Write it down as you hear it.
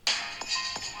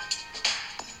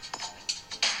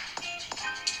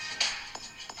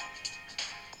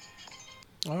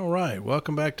right,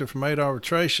 welcome back to From A to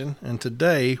Arbitration, and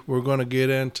today we're going to get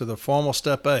into the formal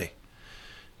step A.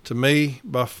 To me,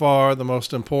 by far the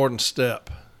most important step.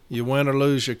 You win or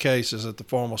lose your cases at the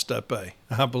formal step A.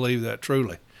 I believe that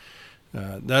truly.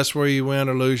 That's where you win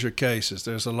or lose your cases.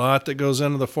 There's a lot that goes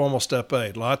into the formal step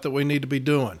A, a lot that we need to be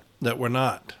doing that we're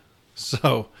not.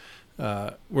 So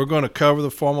we're going to cover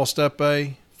the formal step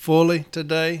A fully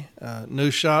today.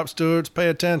 New shop stewards, pay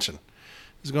attention.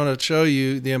 It's going to show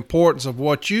you the importance of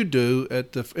what you do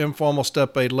at the informal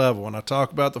step A level. When I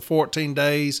talk about the 14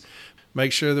 days,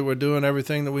 make sure that we're doing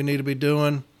everything that we need to be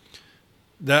doing.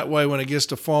 That way, when it gets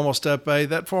to formal step A,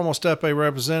 that formal step A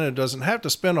representative doesn't have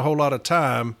to spend a whole lot of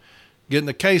time getting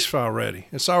the case file ready.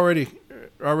 It's already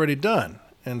done.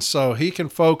 And so he can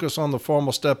focus on the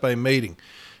formal step A meeting.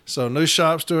 So new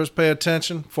shop stewards, pay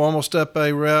attention. Formal step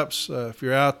A reps, if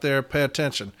you're out there, pay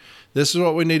attention. This is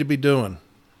what we need to be doing.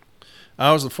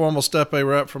 I was the formal step A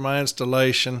rep for my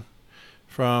installation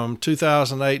from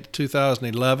 2008 to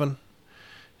 2011.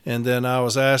 And then I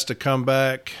was asked to come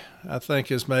back, I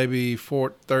think it's maybe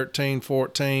 13,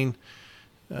 14,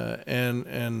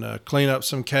 and clean up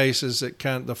some cases.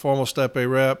 The formal step A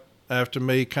rep after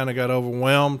me kind of got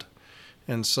overwhelmed.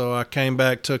 And so I came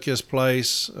back, took his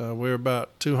place. We were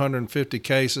about 250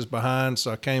 cases behind,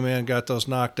 so I came in, got those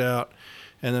knocked out,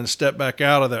 and then stepped back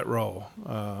out of that role.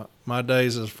 My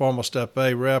days as a formal step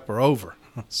A rep are over.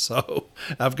 So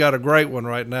I've got a great one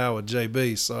right now with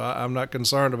JB, so I'm not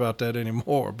concerned about that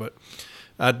anymore. But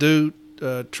I do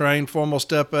train formal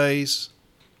step A's.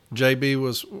 JB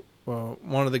was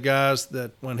one of the guys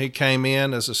that when he came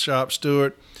in as a shop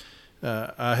steward,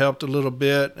 I helped a little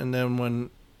bit, and then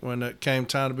when it came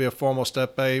time to be a formal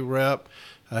step A rep,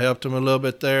 I helped him a little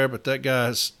bit there, but that guy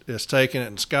has taken it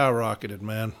and skyrocketed,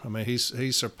 man. I mean,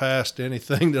 he's surpassed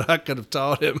anything that I could have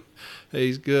taught him.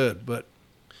 He's good. But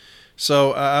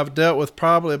so I've dealt with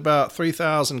probably about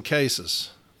 3,000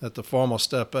 cases at the formal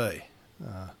step A.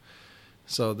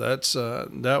 So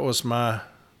that was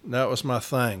my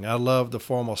thing. I love the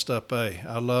formal step A.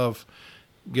 I love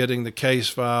getting the case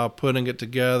file, putting it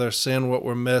together, seeing what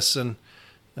we're missing,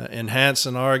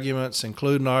 enhancing arguments,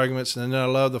 including arguments, and then I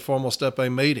love the formal step A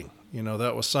meeting. You know,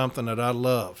 that was something that I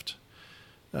loved.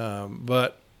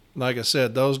 But like I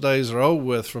said, those days are over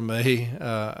with for me.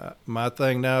 My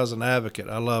thing now is an advocate.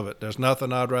 I love it. There's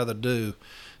nothing I'd rather do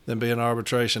than be an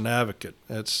arbitration advocate.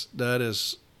 That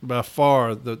is by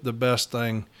far the best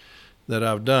thing that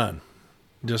I've done,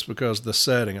 just because of the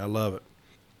setting. I love it.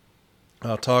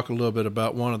 I'll talk a little bit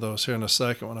about one of those here in a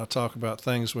second when I talk about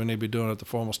things we need to be doing at the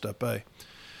formal step A.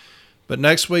 But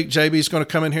next week, JB is going to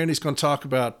come in here and he's going to talk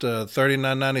about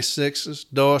 3996s,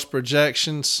 DOAS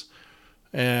projections,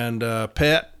 and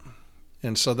PET.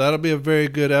 And so that'll be a very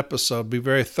good episode, be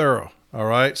very thorough. All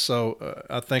right. So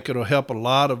I think it'll help a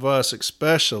lot of us,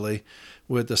 especially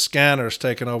with the scanners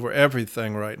taking over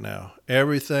everything right now.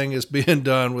 Everything is being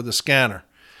done with the scanner.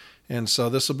 And so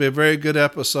this will be a very good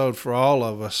episode for all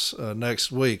of us next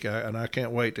week. And I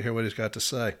can't wait to hear what he's got to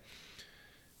say.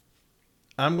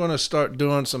 I'm going to start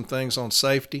doing some things on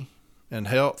safety and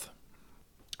health.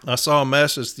 I saw a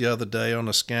message the other day on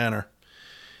the scanner,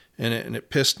 and it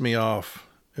pissed me off.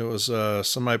 It was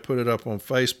somebody put it up on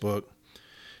Facebook,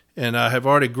 and I have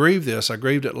already grieved this. I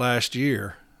grieved it last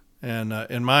year, and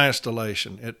in my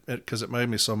installation, because it made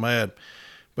me so mad.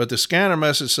 But the scanner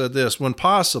message said this: when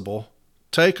possible,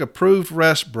 take approved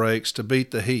rest breaks to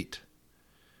beat the heat.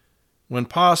 When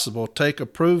possible, take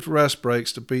approved rest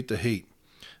breaks to beat the heat.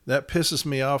 That pisses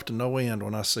me off to no end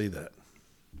when I see that.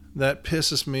 That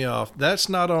pisses me off. That's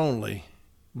not only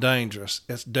dangerous,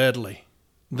 it's deadly.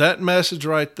 That message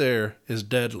right there is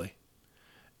deadly.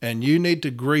 And you need to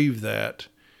grieve that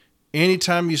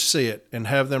anytime you see it and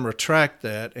have them retract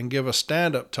that and give a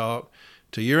stand-up talk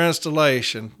to your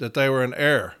installation that they were in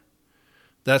error.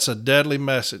 That's a deadly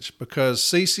message, because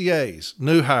CCAs,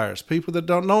 new hires, people that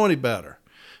don't know any better,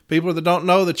 people that don't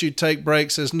know that you take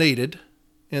breaks as needed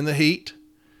in the heat,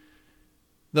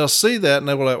 they'll see that and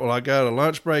they'll be like, well, I got a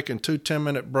lunch break and 2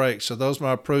 10-minute breaks, so those are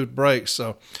my approved breaks.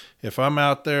 So if I'm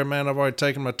out there, man, I've already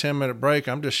taken my 10-minute break,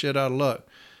 I'm just shit out of luck.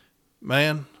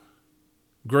 Man,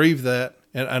 grieve that.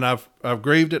 And I've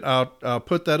grieved it. I'll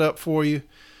put that up for you.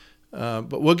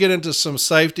 But we'll get into some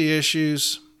safety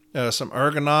issues, some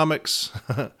ergonomics.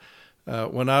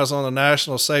 When I was on the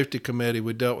National Safety Committee,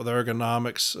 we dealt with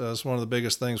ergonomics. It's one of the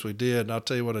biggest things we did, and I'll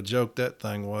tell you what a joke that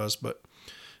thing was. But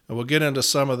we'll get into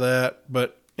some of that.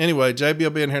 But anyway, JB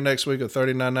will be in here next week at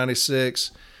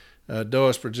 3996,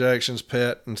 DOAS projections,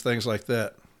 PET, and things like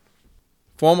that.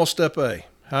 Formal step A.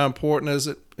 How important is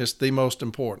it? It's the most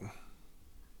important.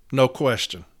 No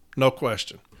question. No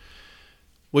question.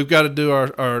 We've got to do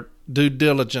our due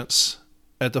diligence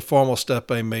at the formal Step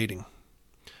A meeting.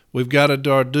 We've got to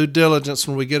do our due diligence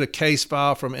when we get a case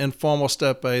file from informal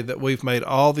Step A that we've made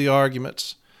all the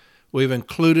arguments. We've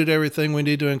included everything we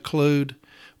need to include.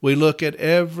 We look at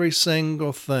every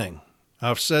single thing.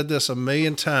 I've said this a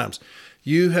million times.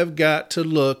 You have got to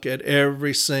look at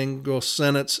every single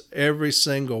sentence, every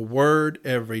single word,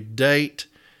 every date,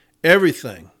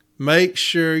 everything. Make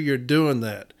sure you're doing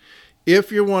that.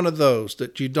 If you're one of those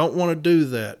that you don't want to do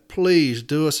that, please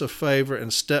do us a favor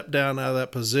and step down out of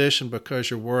that position because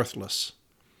you're worthless.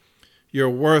 You're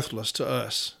worthless to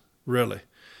us, really.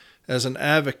 As an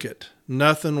advocate,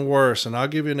 nothing worse, and I'll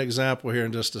give you an example here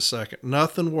in just a second,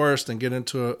 nothing worse than get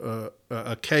into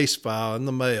a case file in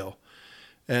the mail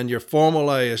and your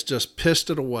Formal A has just pissed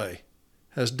it away,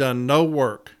 has done no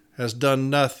work, has done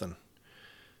nothing.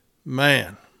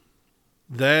 Man,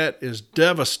 that is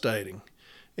devastating.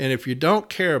 And if you don't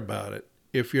care about it,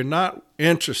 if you're not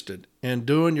interested in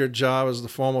doing your job as the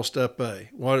formal Step A,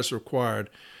 what is required,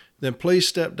 then please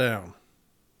step down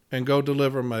and go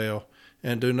deliver mail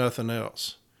and do nothing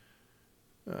else.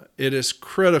 It is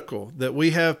critical that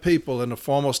we have people in the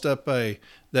formal Step A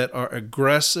that are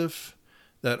aggressive,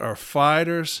 that are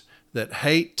fighters, that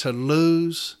hate to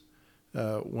lose.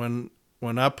 When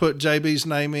I put JB's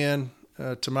name in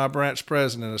to my branch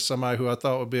president as somebody who I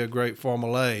thought would be a great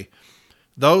Formal A,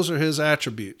 those are his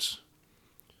attributes.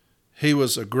 He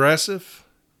was aggressive.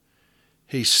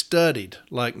 He studied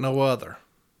like no other.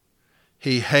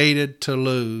 He hated to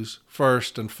lose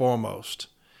first and foremost.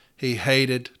 He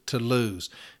hated to lose.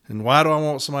 And why do I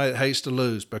want somebody that hates to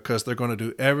lose? Because they're going to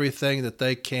do everything that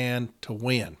they can to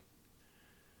win.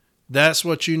 That's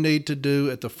what you need to do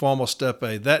at the formal Step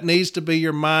A. That needs to be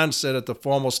your mindset at the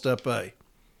formal Step A.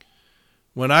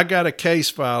 When I got a case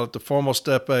file at the formal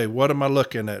Step A, what am I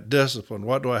looking at? Discipline.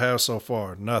 What do I have so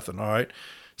far? Nothing. All right.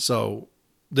 So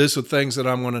these are things that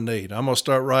I'm going to need. I'm going to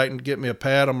start writing, get me a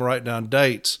pad. I'm going to write down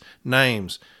dates,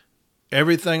 names,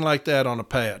 everything like that on a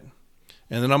pad.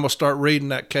 And then I'm going to start reading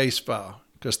that case file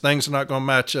because things are not going to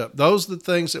match up. Those are the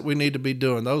things that we need to be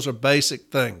doing. Those are basic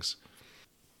things.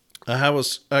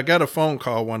 I got a phone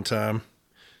call one time.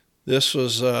 This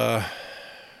was, I'm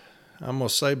going to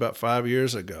say about 5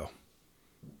 years ago.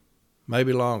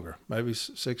 Maybe longer, maybe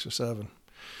 6 or 7.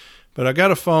 But I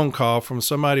got a phone call from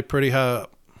somebody pretty high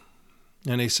up.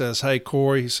 And he says, "Hey,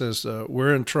 Corey," he says,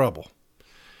 "we're in trouble.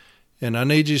 And I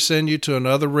need you to send you to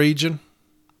another region.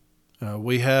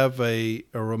 We have a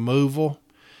removal,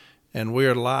 and we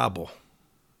are liable.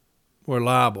 We're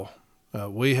liable.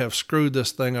 We have screwed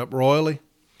this thing up royally,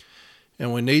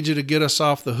 and we need you to get us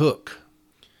off the hook."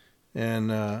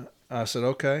 And I said,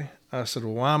 "Okay." I said,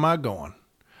 "Well, why am I going?"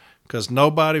 Because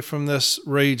nobody from this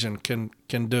region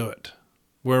can do it.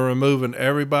 We're removing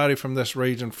everybody from this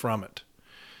region from it.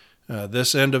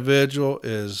 This individual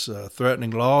is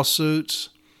threatening lawsuits.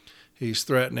 He's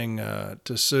threatening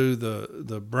to sue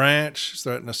the branch. He's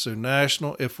threatening to sue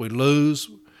national. If we lose,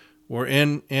 we're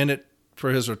in it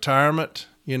for his retirement,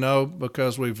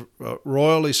 because we've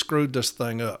royally screwed this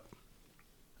thing up.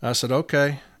 I said,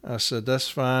 "Okay." I said, "That's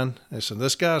fine." They said,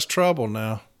 "This guy's trouble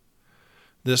now.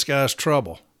 This guy's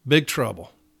trouble. Big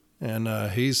trouble, and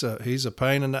he's a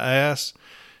pain in the ass."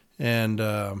 And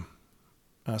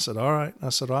I said, "All right." I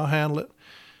said, "I'll handle it."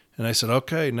 And they said,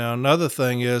 "Okay." Now another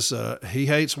thing is he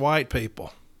hates white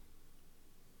people.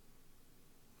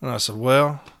 And I said,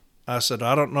 "Well," I said,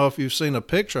 "I don't know if you've seen a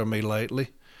picture of me lately,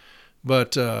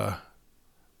 but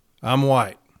I'm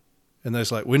white." And they're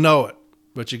like, "We know it,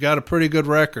 but you got a pretty good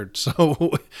record,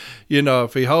 so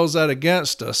if he holds that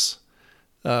against us."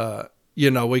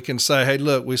 We can say, "Hey,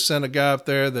 look, we sent a guy up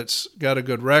there that's got a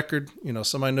good record.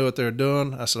 Somebody knew what they were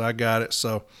doing." I said, "I got it."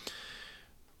 So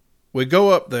we go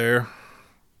up there.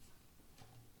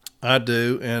 I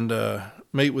do, and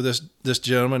meet with this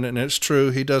gentleman, and it's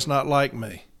true. He does not like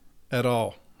me at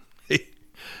all.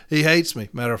 He hates me,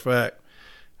 matter of fact.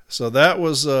 So that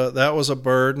was a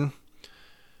burden.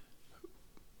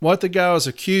 What the guy was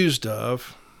accused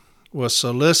of was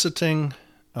soliciting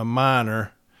a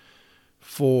minor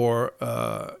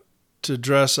to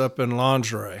dress up in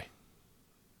lingerie.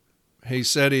 He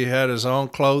said he had his own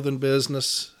clothing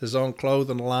business, his own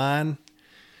clothing line,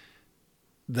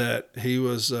 that he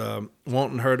was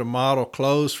wanting her to model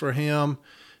clothes for him,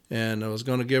 and was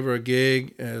going to give her a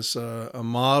gig as a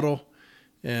model.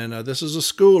 And this is a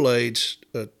school-aged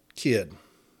kid,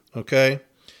 okay?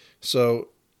 So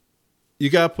you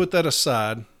got to put that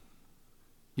aside.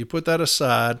 You put that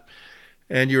aside.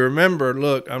 And you remember,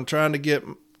 look, I'm trying to get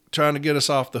us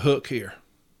off the hook here.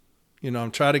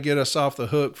 I'm trying to get us off the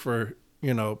hook for,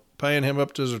 paying him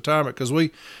up to his retirement because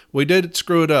we did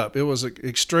screw it up. It was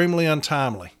extremely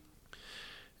untimely.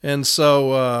 And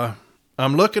so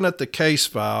I'm looking at the case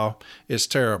file. It's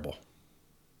terrible.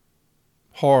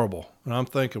 Horrible. And I'm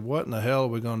thinking, what in the hell are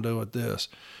we going to do with this?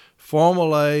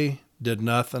 Formal A did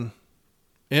nothing.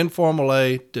 Informal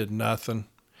A did nothing.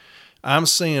 I'm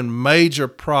seeing major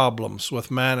problems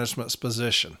with management's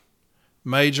position.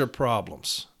 Major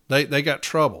problems. They got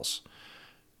troubles.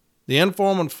 The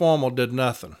informal and formal did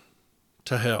nothing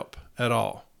to help at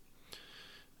all.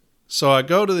 So I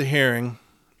go to the hearing.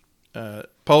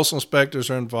 Postal inspectors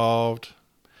are involved.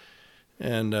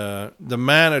 And the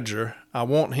manager, I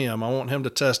want him to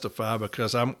testify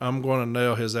because I'm going to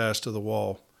nail his ass to the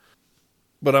wall.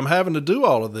 But I'm having to do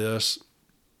all of this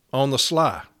on the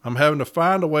sly. I'm having to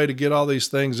find a way to get all these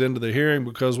things into the hearing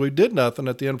because we did nothing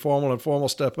at the informal and formal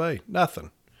step A. Nothing.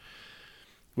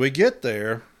 We get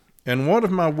there, and one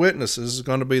of my witnesses is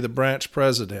going to be the branch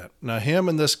president. Now, him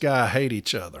and this guy hate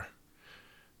each other.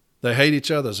 They hate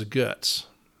each other's guts.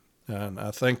 And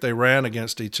I think they ran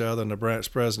against each other, and the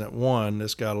branch president won.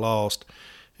 This guy lost,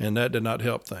 and that did not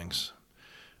help things.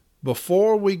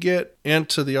 Before we get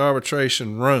into the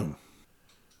arbitration room,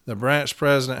 the branch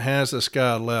president hands this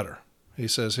guy a letter. He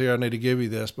says, here, I need to give you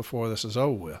this before this is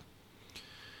over with.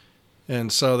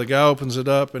 And so the guy opens it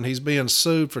up, and he's being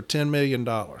sued for $10 million.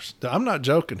 I'm not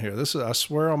joking here. I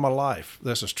swear on my life,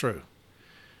 this is true.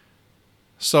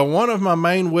 So one of my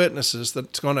main witnesses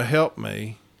that's going to help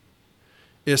me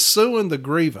is suing the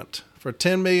grievant for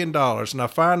 $10 million. And I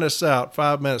find this out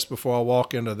 5 minutes before I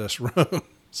walk into this room.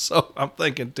 So I'm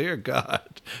thinking, dear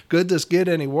God, could this get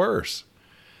any worse?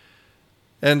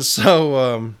 And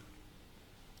so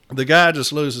the guy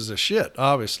just loses his shit,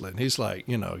 obviously. And he's like,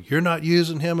 you're not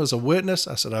using him as a witness?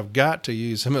 I said, I've got to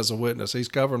use him as a witness. He's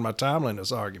covering my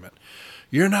timeliness argument.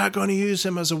 You're not going to use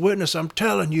him as a witness. I'm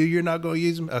telling you, you're not going to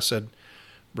use him. I said,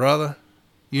 brother,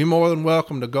 you're more than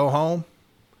welcome to go home.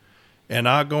 And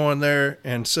I'll go in there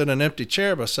and sit an empty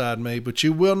chair beside me, but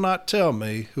you will not tell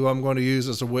me who I'm going to use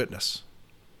as a witness.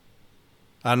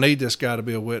 I need this guy to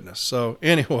be a witness. So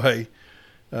anyway,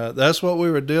 that's what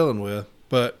we were dealing with.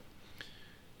 But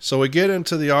so we get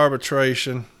into the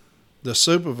arbitration. The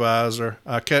supervisor,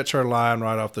 I catch her lying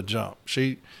right off the jump.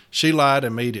 She lied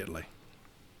immediately.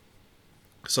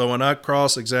 So when I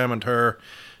cross-examined her,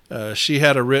 she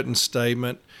had a written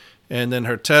statement. And then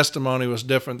her testimony was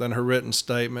different than her written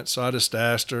statement. So I just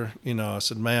asked her, I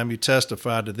said, ma'am, you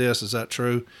testified to this. Is that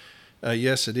true?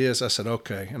 Yes, it is. I said,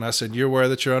 okay. And I said, you're aware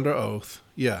that you're under oath?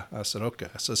 Yeah. I said, okay.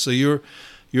 I said, so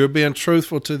you're being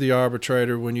truthful to the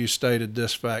arbitrator when you stated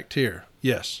this fact here?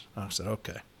 Yes. I said,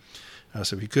 okay. I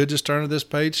said, if you could just turn to this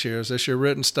page here. Is this your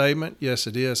written statement? Yes,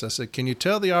 it is. I said, can you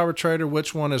tell the arbitrator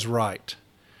which one is right?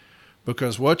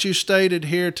 Because what you stated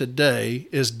here today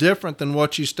is different than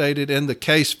what you stated in the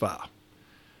case file.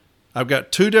 I've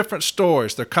got two different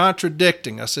stories. They're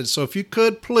contradicting. I said, so if you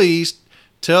could please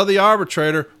tell the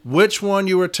arbitrator which one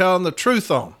you were telling the truth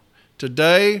on,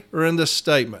 today or in this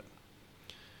statement.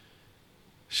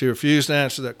 She refused to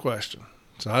answer that question.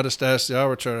 So I just asked the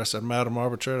arbitrator, I said, Madam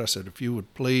Arbitrator, I said, if you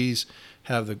would please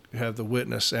have the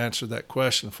witness answer that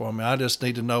question for me. I just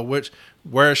need to know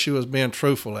where she was being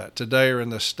truthful at, today or in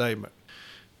this statement.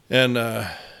 And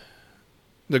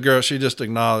the girl, she just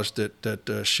acknowledged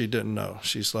that she didn't know.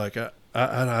 She's like,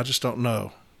 I just don't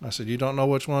know. I said, you don't know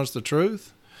which one's the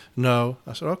truth? No.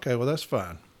 I said, okay, well, that's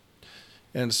fine.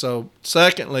 And so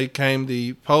secondly came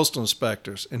the postal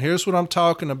inspectors. And here's what I'm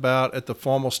talking about at the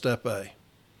formal step A.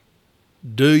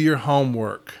 Do your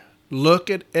homework. Look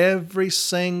at every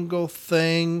single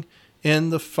thing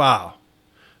in the file.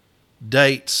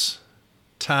 Dates,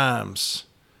 times,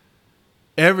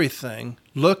 everything.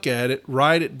 Look at it,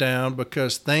 write it down,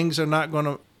 because things are not going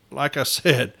to, like I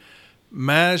said,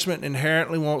 management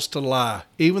inherently wants to lie.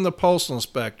 Even the postal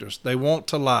inspectors, they want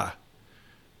to lie.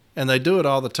 And they do it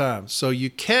all the time. So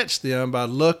you catch them by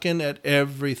looking at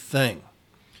everything.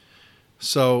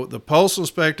 So the postal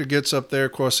inspector gets up there.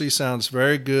 Of course, he sounds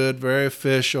very good, very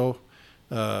official.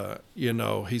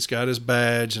 He's got his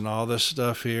badge and all this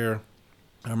stuff here.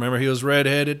 I remember he was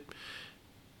redheaded,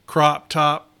 crop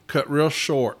top, cut real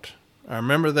short. I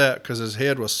remember that because his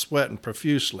head was sweating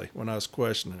profusely when I was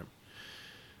questioning him.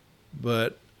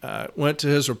 But I went to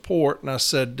his report and I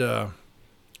said,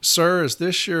 sir, is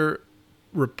this your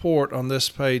report on this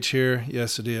page here?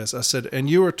 Yes, it is. I said, and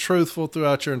you were truthful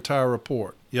throughout your entire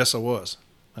report? Yes, I was.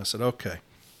 I said, okay.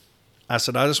 I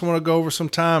said, I just want to go over some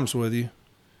times with you.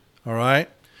 All right.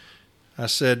 I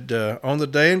said, on the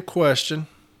day in question,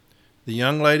 the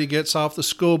young lady gets off the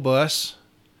school bus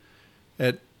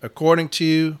at, according to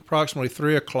you, approximately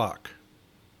 3 o'clock.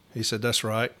 He said, that's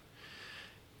right.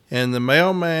 And the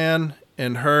mailman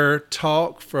and her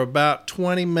talk for about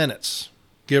 20 minutes,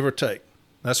 give or take.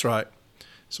 That's right.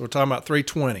 So we're talking about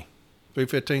 320,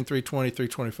 315, 320,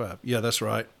 325. Yeah, that's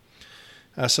right.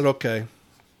 I said, okay.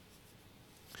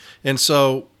 And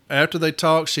so after they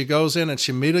talk, she goes in and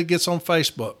she immediately gets on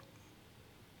Facebook.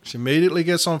 She immediately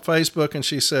gets on Facebook and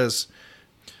she says,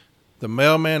 the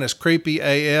mailman is creepy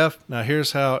AF. Now,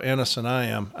 here's how innocent I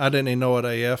am. I didn't even know what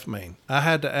AF mean. I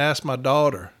had to ask my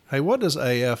daughter, hey, what does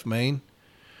AF mean?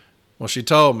 Well, she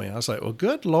told me. I was like, well,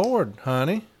 good Lord,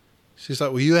 honey. She's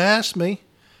like, well, you asked me.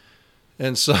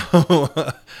 And so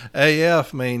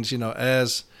AF means,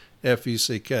 as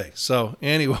F-U-C-K. So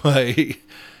anyway,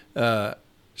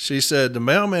 she said, the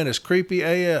mailman is creepy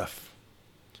AF.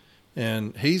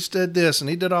 And he did this and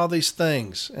he did all these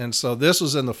things. And so this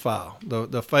was in the file,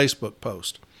 the Facebook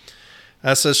post.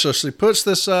 I said, so she puts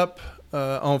this up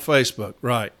on Facebook.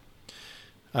 Right.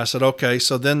 I said, okay.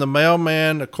 So then the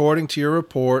mailman, according to your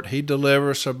report, he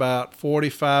delivers about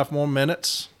 45 more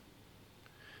minutes.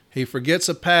 He forgets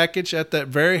a package at that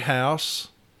very house.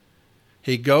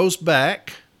 He goes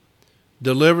back,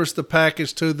 delivers the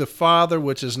package to the father,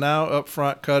 which is now up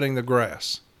front cutting the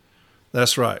grass.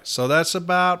 That's right. So that's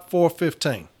about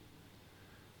 4:15.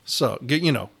 So,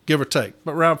 give or take,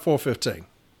 but around 4:15.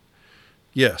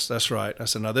 Yes, that's right. I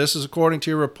said, now this is according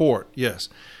to your report. Yes.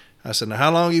 I said, now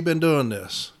how long have you been doing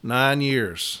this? 9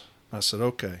 years. I said,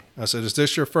 okay. I said, is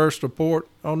this your first report?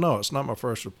 Oh, no, it's not my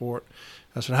first report.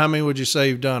 I said, how many would you say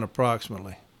you've done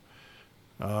approximately?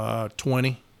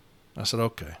 20. I said,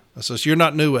 okay. I said, so you're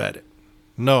not new at it?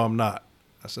 No, I'm not.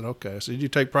 I said, okay. I said, do you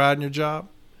take pride in your job?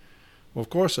 Well, of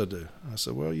course I do. I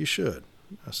said, well, you should.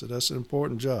 I said, that's an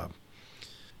important job.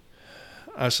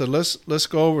 I said, let's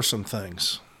go over some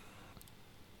things.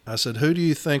 I said, who do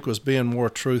you think was being more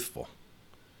truthful?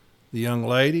 The young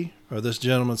lady or this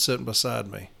gentleman sitting beside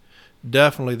me?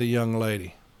 Definitely the young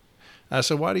lady. I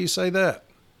said, why do you say that?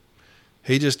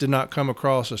 He just did not come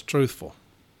across as truthful.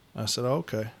 I said,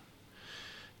 okay.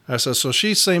 I said, so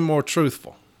she seemed more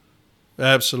truthful.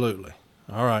 Absolutely.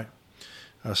 All right.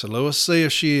 I said, let's see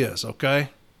if she is, okay?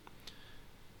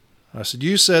 I said,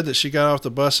 you said that she got off the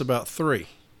bus about 3.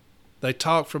 They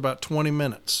talked for about 20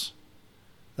 minutes.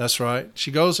 That's right.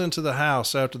 She goes into the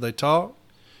house after they talk,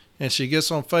 and she gets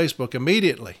on Facebook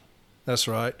immediately. That's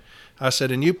right. I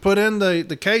said, and you put in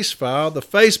the case file, the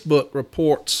Facebook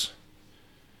reports.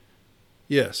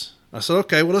 Yes. I said,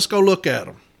 okay, well, let's go look at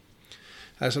them.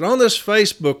 I said, on this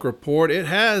Facebook report, it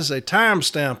has a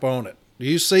timestamp on it. Do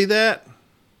you see that?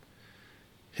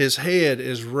 His head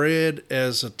is red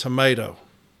as a tomato.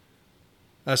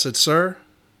 I said, sir?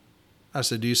 I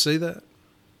said, do you see that?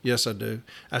 Yes, I do.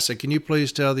 I said, can you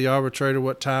please tell the arbitrator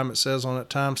what time it says on that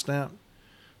timestamp?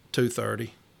 2:30.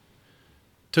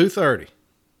 2:30.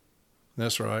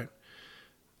 That's right.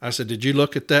 I said, did you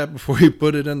look at that before you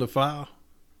put it in the file?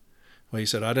 Well, he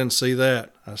said, I didn't see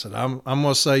that. I said, I'm going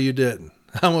to say you didn't.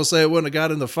 I'm going to say it wouldn't have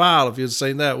got in the file if you'd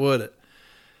seen that, would it?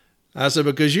 I said,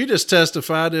 because you just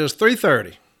testified it was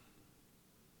 3:30.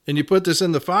 And you put this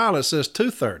in the file, it says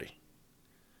 2:30.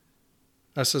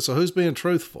 I said, so who's being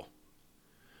truthful?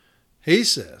 He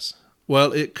says,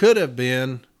 well, it could have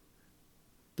been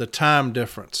the time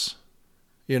difference,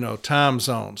 time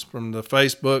zones from the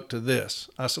Facebook to this.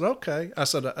 I said, okay. I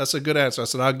said, that's a good answer. I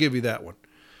said, I'll give you that one.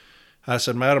 I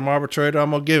said, Madam Arbitrator, I'm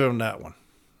going to give him that one.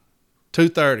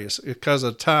 2:30 is because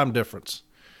of time difference.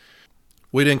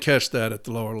 We didn't catch that at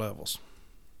the lower levels.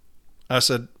 I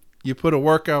said, you put a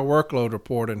workout workload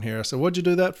report in here. I said, what'd you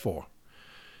do that for?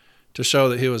 To show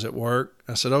that he was at work.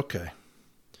 I said, okay.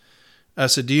 I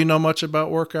said, do you know much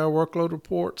about workout workload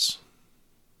reports?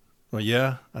 Well,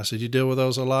 yeah. I said, you deal with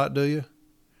those a lot, do you?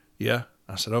 Yeah.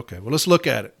 I said, okay. Well, let's look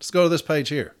at it. Let's go to this page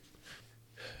here.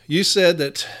 You said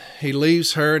that he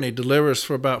leaves her and he delivers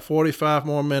for about 45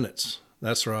 more minutes.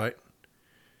 That's right.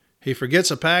 He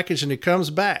forgets a package and he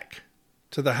comes back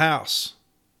to the house.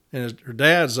 And her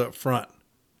dad's up front.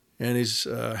 And he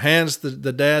hands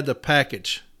the dad the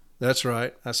package. That's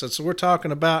right. I said, so we're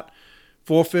talking about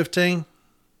 4:15?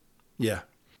 Yeah.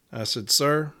 I said,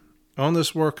 sir, on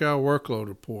this workout workload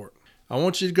report, I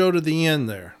want you to go to the end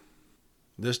there,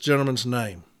 this gentleman's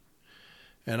name.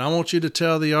 And I want you to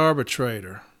tell the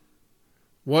arbitrator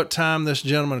what time this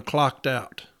gentleman clocked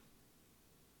out.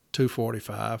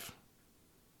 2:45.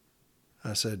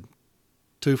 I said,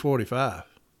 2:45?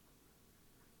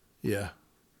 Yeah.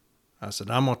 I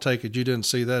said, I'm going to take it you didn't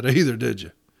see that either, did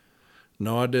you?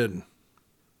 No, I didn't.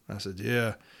 I said,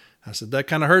 yeah. I said, that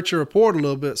kind of hurt your report a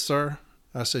little bit, sir.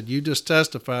 I said, you just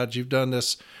testified you've done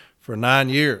this for 9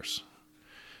 years.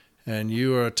 and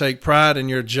you take pride in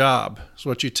your job. That's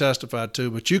what you testified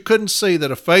to. But you couldn't see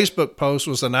that a Facebook post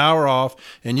was an hour off,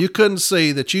 and you couldn't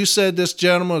see that you said this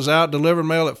gentleman was out delivering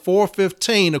mail at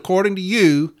 4:15, according to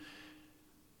you,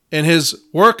 and his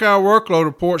work hour workload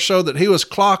report showed that he was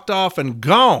clocked off and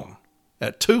gone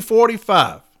at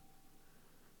 2:45.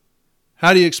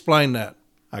 How do you explain that?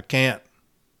 I can't.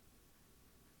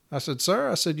 I said,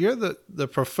 sir, you're the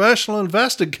professional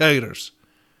investigators.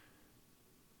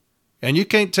 And you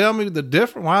can't tell me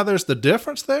why there's the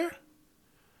difference there?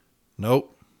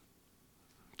 Nope.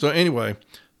 So anyway,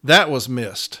 that was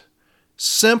missed.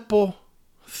 Simple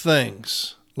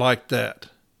things like that.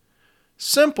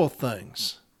 Simple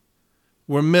things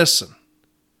were missing.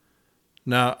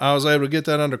 Now, I was able to get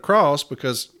that under cross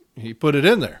because he put it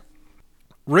in there.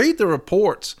 Read the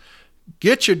reports.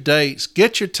 Get your dates.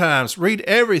 Get your times. Read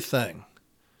everything.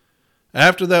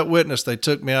 After that witness, they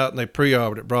took me out and they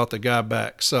pre-arbored it, brought the guy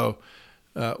back. So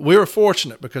we were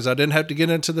fortunate because I didn't have to get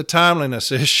into the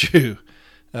timeliness issue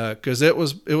because it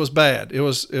was bad. It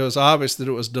was obvious that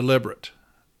it was deliberate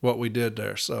what we did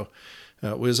there. So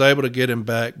we was able to get him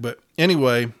back. But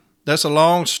anyway, that's a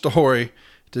long story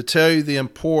to tell you the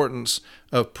importance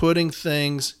of putting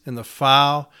things in the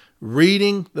file,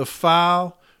 reading the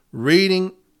file,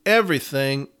 reading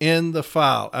everything in the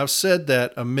file. I've said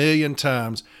that 1,000,000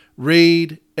 times.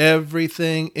 Read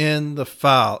everything in the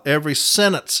file, every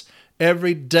sentence,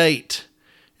 every date.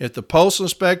 If the postal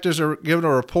inspectors are giving a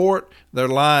report, they're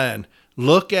lying.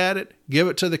 Look at it, give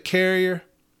it to the carrier,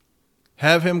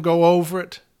 have him go over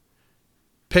it,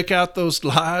 pick out those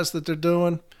lies that they're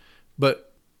doing.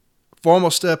 But formal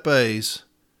step A's,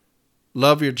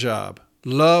 love your job.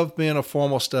 Love being a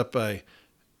formal step A.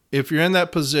 If you're in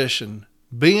that position,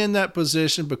 be in that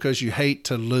position because you hate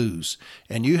to lose.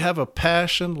 And you have a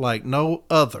passion like no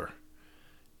other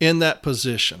in that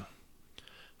position.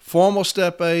 Formal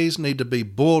step A's need to be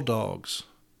bulldogs,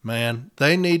 man.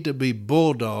 They need to be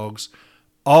bulldogs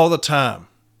all the time.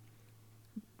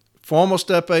 Formal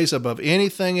step A's above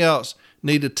anything else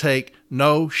need to take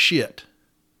no shit.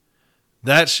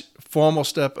 That's formal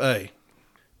step A.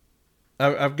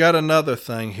 I've got another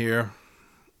thing here.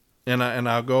 And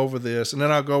I'll go over this, and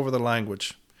then I'll go over the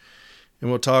language,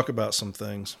 and we'll talk about some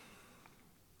things.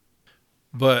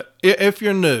 But if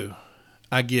you're new,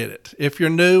 I get it. If you're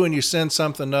new and you send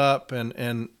something up,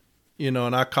 and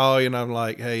I call you and I'm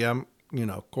like, hey, I'm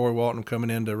Corey Walton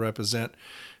coming in to represent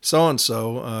so and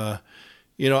so.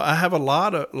 I have a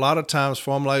lot of times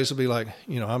formal A's will be like,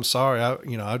 I'm sorry,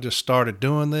 I just started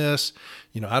doing this.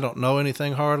 I don't know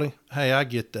anything hardly. Hey, I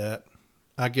get that.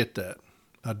 I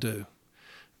do.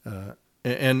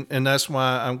 And that's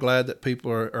why I'm glad that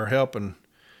people are helping,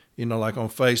 like on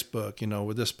Facebook,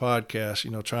 with this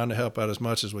podcast, trying to help out as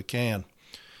much as we can.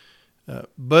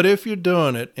 But if you're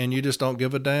doing it and you just don't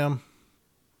give a damn,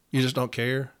 you just don't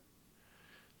care,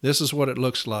 this is what it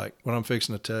looks like, what I'm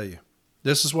fixing to tell you.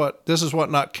 This is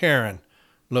what not caring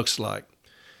looks like.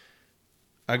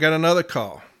 I got another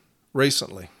call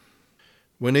recently.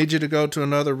 We need you to go to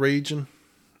another region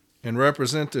and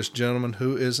represent this gentleman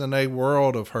who is in a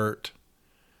world of hurt.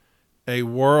 A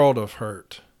world of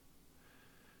hurt.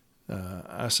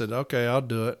 I said, okay, I'll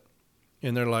do it.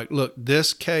 And they're like, look,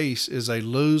 this case is a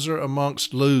loser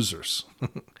amongst losers.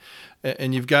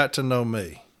 And you've got to know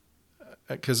me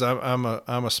because I'm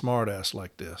a smart ass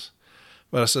like this.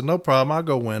 But I said, no problem, I'll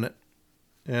go win it.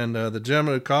 And the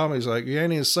gentleman who called me, he's like, you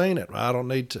ain't even seen it. Well, I don't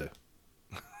need to.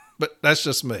 But that's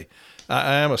just me.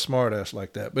 I am a smart ass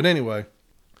like that. But anyway,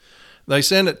 they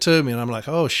send it to me, and I'm like,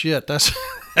 oh, shit, that's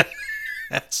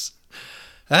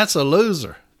a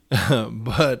loser.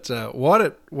 But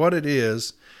what it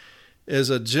is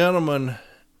a gentleman,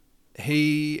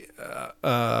 he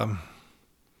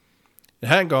it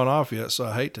hadn't gone off yet, so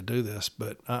I hate to do this,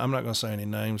 but I'm not going to say any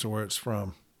names or where it's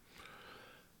from.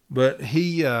 But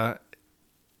he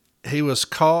was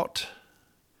caught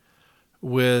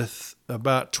with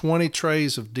about 20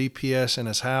 trays of DPS in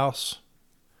his house.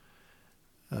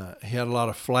 He had a lot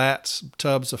of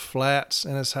tubs of flats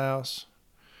in his house.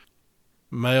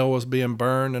 Mail was being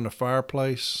burned in the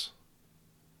fireplace.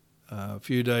 A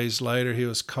few days later, he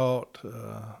was caught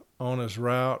on his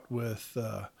route with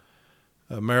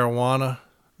marijuana,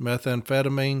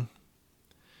 methamphetamine.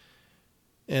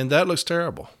 And that looks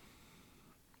terrible.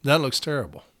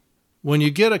 When you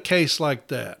get a case like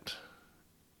that,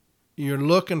 you're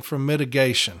looking for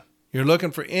mitigation. You're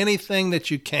looking for anything that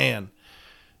you can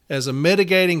as a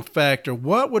mitigating factor.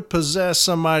 What would possess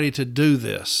somebody to do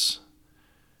this?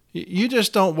 You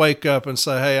just don't wake up and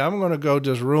say, hey, I'm going to go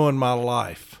just ruin my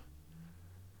life.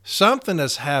 Something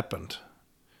has happened.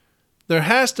 There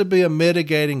has to be a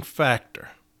mitigating factor.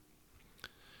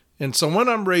 And so when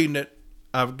I'm reading it,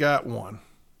 I've got one.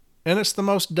 And it's the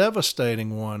most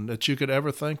devastating one that you could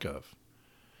ever think of.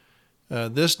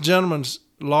 This gentleman's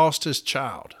lost his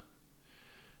child.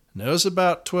 And it was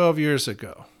about 12 years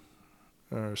ago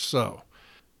or so.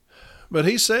 But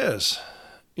he says,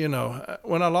 when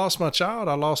I lost my child,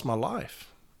 I lost my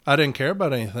life. I didn't care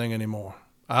about anything anymore.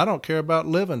 I don't care about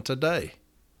living today.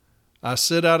 I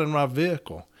sit out in my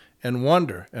vehicle and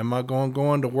wonder, am I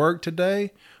going to work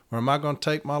today, or am I going to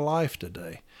take my life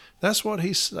today? That's what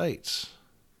he states.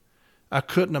 I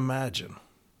couldn't imagine.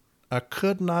 I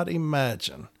could not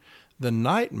imagine the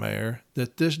nightmare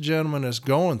that this gentleman is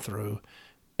going through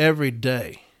every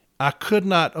day. I could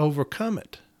not overcome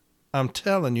it. I'm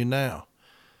telling you now.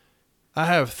 I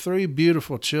have 3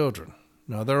 beautiful children.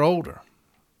 Now, they're older.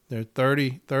 They're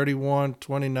 30, 31,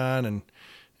 29,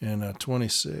 and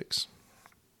 26.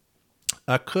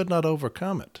 I could not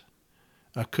overcome it.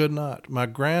 I could not. My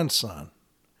grandson,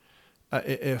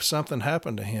 if something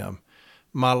happened to him,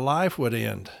 my life would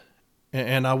end,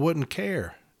 and I wouldn't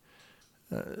care.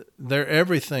 They're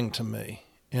everything to me.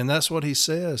 And that's what he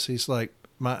says. He's like,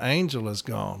 my angel is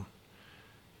gone.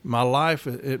 My life,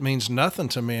 it means nothing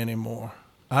to me anymore.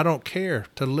 I don't care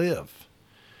to live.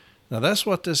 Now, that's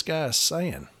what this guy is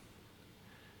saying.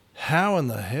 How in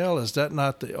the hell is that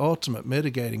not the ultimate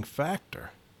mitigating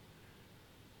factor?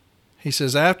 He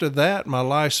says, after that, my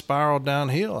life spiraled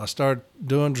downhill. I started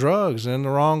doing drugs in the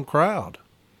wrong crowd.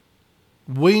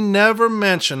 We never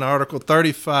mention Article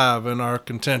 35 in our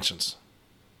contentions.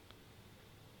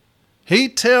 He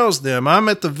tells them, I'm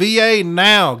at the VA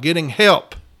now getting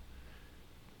help,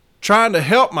 trying to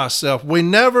help myself. We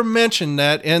never mention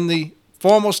that in the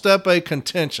formal Step A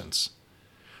contentions.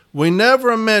 We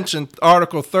never mention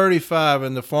Article 35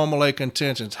 in the formal A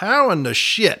contentions. How in the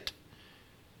shit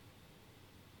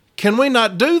can we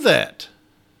not do that?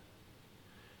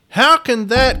 How can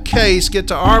that case get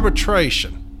to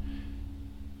arbitration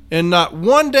and not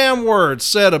one damn word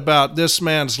said about this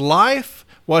man's life,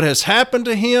 what has happened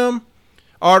to him,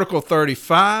 Article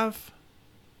 35?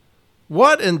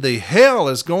 What in the hell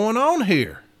is going on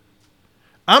here?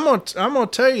 I'm gonna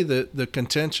tell you the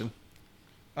contention.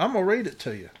 I'm going to read it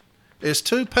to you. It's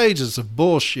 2 pages of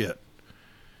bullshit.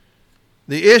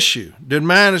 The issue, did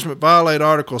management violate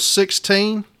Article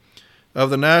 16 of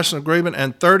the National Agreement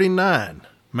and 39,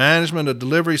 management of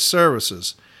delivery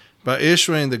services, by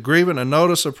issuing the grievant a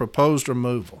notice of proposed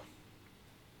removal?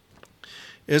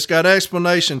 It's got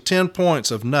explanation 10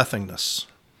 points of nothingness.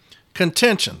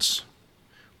 Contentions.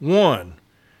 1.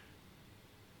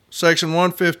 Section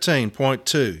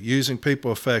 115.2, using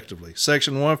people effectively.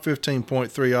 Section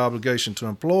 115.3, obligation to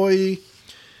employee.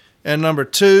 And number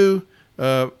 2,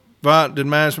 did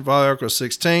management violate Article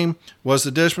 16? Was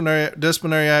the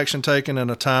disciplinary action taken in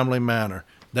a timely manner?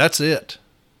 That's it.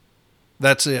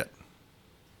 That's it.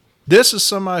 This is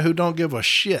somebody who don't give a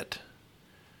shit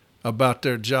about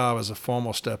their job as a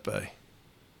formal Step A.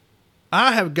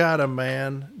 I have got a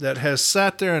man that has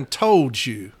sat there and told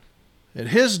you that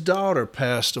his daughter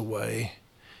passed away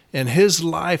and his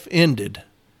life ended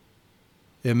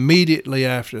immediately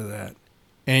after that.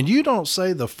 And you don't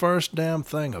say the first damn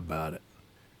thing about it.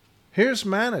 Here's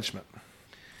management.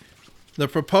 The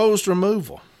proposed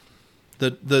removal.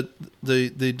 The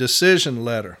decision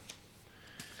letter.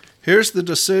 Here's the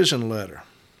decision letter.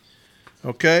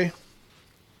 Okay?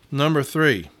 Number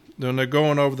 3. Then they're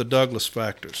going over the Douglas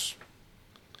factors.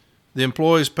 The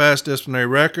employee's past disciplinary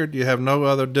record, you have no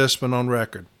other discipline on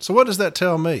record. So what does that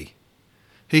tell me?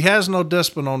 He has no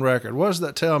discipline on record. What does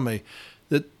that tell me?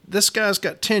 That this guy's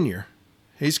got tenure.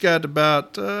 He's got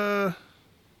about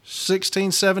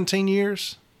 16, 17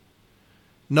 years.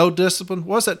 No discipline.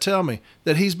 What does that tell me?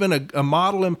 That he's been a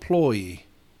model employee.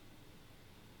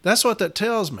 That's what that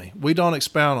tells me. We don't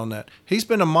expound on that. He's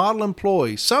been a model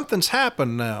employee. Something's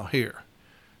happened now here.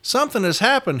 Something has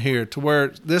happened here to where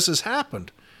this has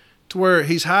happened. To where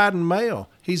he's hiding mail,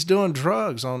 he's doing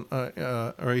drugs or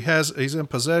he's in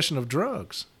possession of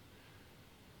drugs.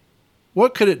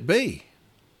 What could it be?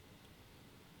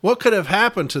 What could have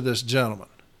happened to this gentleman?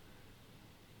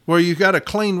 Where you got a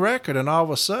clean record and all of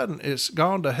a sudden it's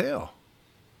gone to hell.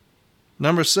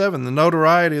 Number 7, the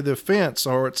notoriety of the offense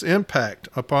or its impact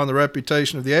upon the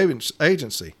reputation of the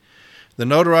agency. The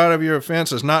notoriety of your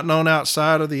offense is not known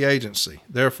outside of the agency.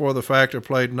 Therefore, the factor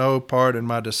played no part in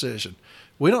my decision.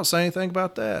 We don't say anything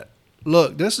about that.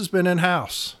 Look, this has been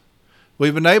in-house.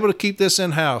 We've been able to keep this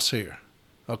in-house here.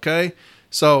 Okay?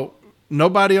 So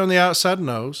nobody on the outside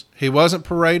knows. He wasn't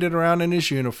paraded around in his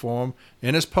uniform,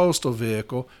 in his postal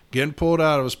vehicle, getting pulled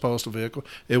out of his postal vehicle.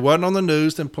 It wasn't on the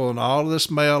news, then pulling all of this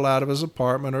mail out of his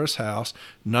apartment or his house.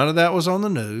 None of that was on the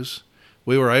news.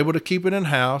 We were able to keep it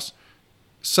in-house.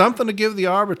 Something to give the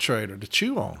arbitrator to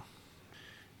chew on.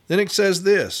 Then it says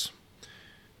this.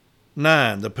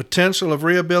 9, the potential of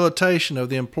rehabilitation of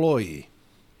the employee.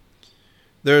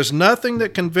 There is nothing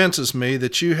that convinces me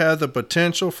that you have the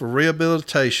potential for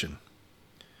rehabilitation.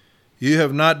 You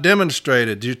have not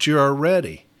demonstrated that you are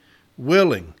ready,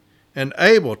 willing, and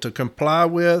able to comply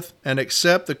with and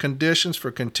accept the conditions for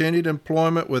continued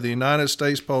employment with the United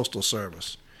States Postal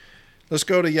Service. Let's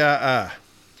go to II.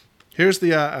 Here's the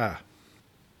II.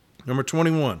 Number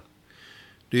 21.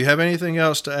 Do you have anything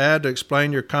else to add to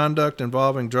explain your conduct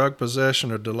involving drug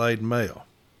possession or delayed mail?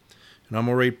 And I'm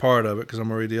going to read part of it because I'm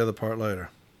going to read the other part later.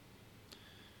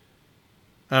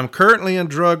 I'm currently in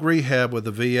drug rehab with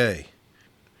the VA.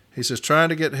 He says, trying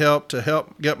to get help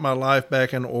get my life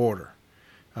back in order.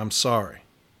 I'm sorry.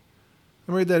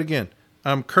 Let me read that again.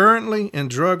 I'm currently in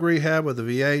drug rehab with the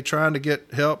VA trying to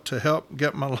get help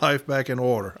get my life back in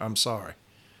order. I'm sorry.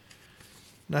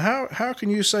 Now, how can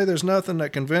you say there's nothing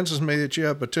that convinces me that you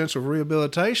have potential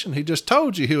rehabilitation? He just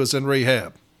told you he was in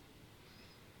rehab.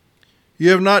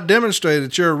 You have not demonstrated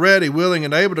that you're ready, willing,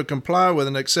 and able to comply with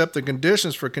and accept the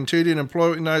conditions for continued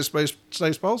employment with the United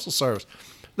States Postal Service.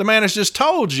 The man has just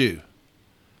told you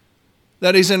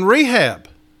that he's in rehab,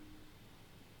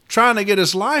 trying to get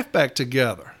his life back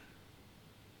together.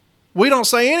 We don't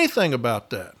say anything about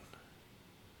that.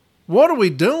 What are we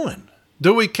doing?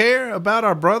 Do we care about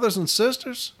our brothers and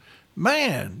sisters?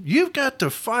 Man, you've got to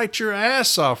fight your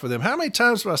ass off for them. How many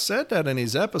times have I said that in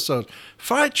these episodes?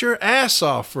 Fight your ass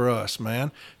off for us,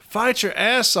 man. Fight your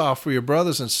ass off for your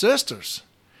brothers and sisters.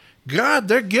 God,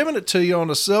 they're giving it to you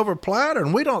on a silver platter,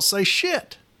 and we don't say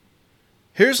shit.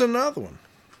 Here's another one.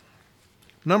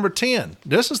 Number 10.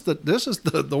 This is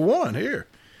the one here.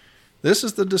 This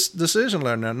is the decision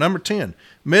letter now. Number 10.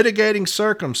 Mitigating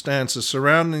circumstances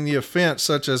surrounding the offense,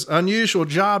 such as unusual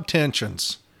job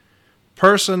tensions,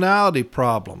 personality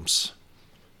problems,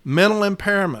 mental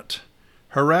impairment,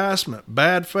 harassment,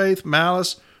 bad faith,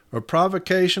 malice, or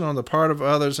provocation on the part of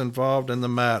others involved in the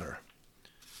matter.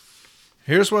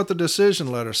 Here's what the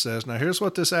decision letter says. Now, here's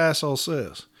what this asshole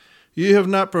says. You have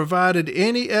not provided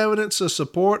any evidence of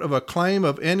support of a claim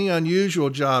of any unusual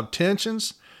job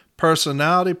tensions,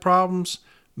 personality problems,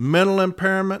 mental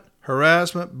impairment,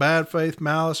 harassment, bad faith,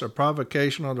 malice, or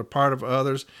provocation on the part of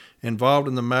others involved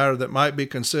in the matter that might be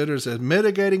considered as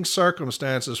mitigating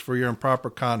circumstances for your improper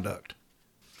conduct.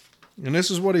 And this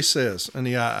is what he says in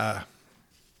the II.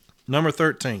 Number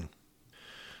 13.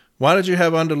 Why did you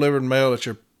have undelivered mail at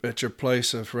your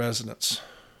place of residence?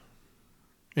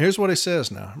 Here's what he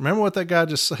says now. Remember what that guy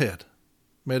just said.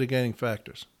 Mitigating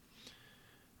factors.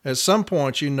 At some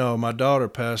point, my daughter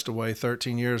passed away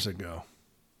 13 years ago.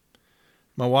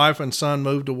 My wife and son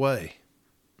moved away.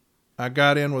 I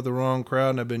got in with the wrong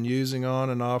crowd and have been using on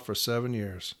and off for 7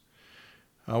 years.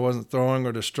 I wasn't throwing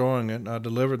or destroying it. I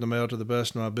delivered the mail to the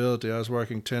best of my ability. I was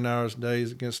working 10 hours a day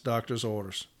against doctor's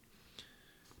orders.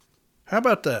 How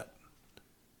about that?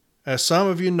 As some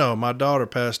of you know, my daughter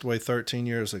passed away 13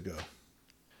 years ago.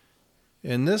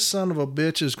 And this son of a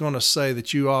bitch is going to say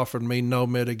that you offered me no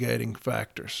mitigating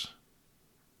factors.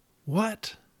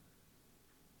 What?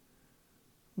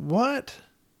 What?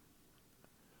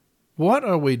 What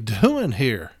are we doing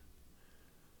here?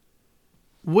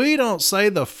 We don't say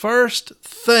the first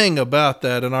thing about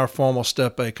that in our formal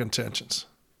Step A contentions.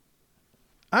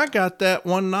 I got that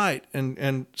one night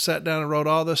and sat down and wrote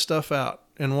all this stuff out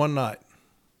in one night.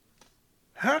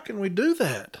 How can we do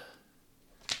that?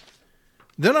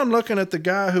 Then I'm looking at the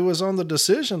guy who was on the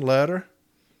decision letter,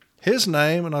 his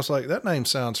name, and I was like, that name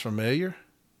sounds familiar.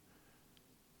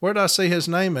 Where did I see his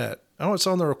name at? Oh, it's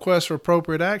on the request for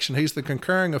appropriate action. He's the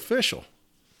concurring official.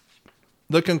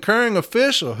 The concurring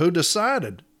official who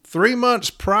decided 3 months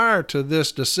prior to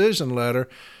this decision letter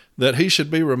that he should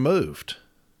be removed.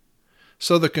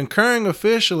 So the concurring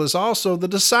official is also the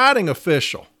deciding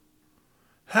official.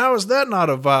 How is that not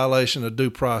a violation of due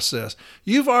process?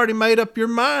 You've already made up your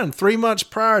mind 3 months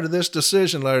prior to this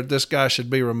decision letter this guy should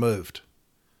be removed.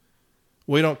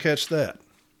 We don't catch that.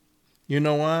 You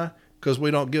know why? Because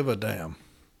we don't give a damn.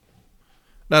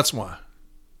 That's why.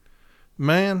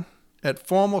 Man, at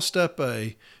formal Step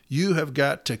A, you have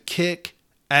got to kick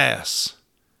ass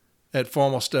at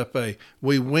formal Step A.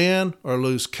 We win or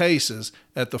lose cases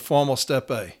at the formal Step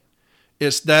A.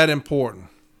 It's that important.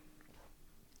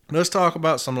 Let's talk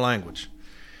about some language.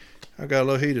 I got a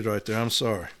little heated right there. I'm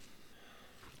sorry.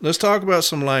 Let's talk about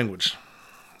some language.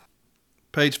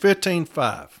 Page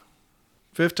 15.5.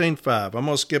 15.5. I'm going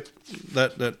to skip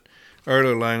that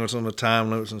earlier language on the time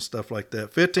limits and stuff like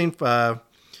that. 15.5.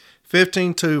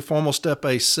 15.2, formal Step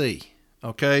AC.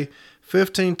 Okay?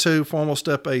 15.2 Formal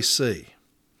Step AC.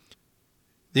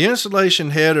 The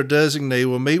installation head or designee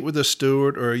will meet with a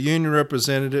steward or a union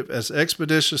representative as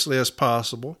expeditiously as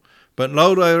possible, but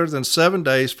no later than 7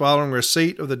 days following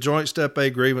receipt of the Joint Step A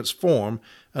grievance form,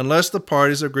 unless the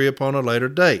parties agree upon a later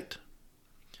date.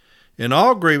 In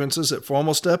all grievances at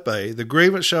Formal Step A, the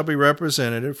grievance shall be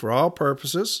represented for all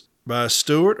purposes by a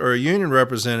steward or a union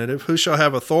representative who shall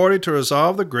have authority to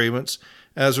resolve the grievance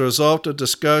as a result of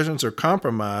discussions or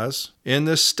compromise in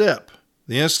this step.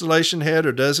 The installation head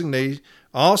or designee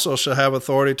also shall have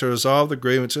authority to resolve the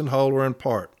grievance in whole or in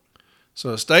part.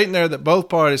 So it's stating there that both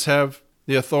parties have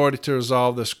the authority to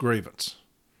resolve this grievance.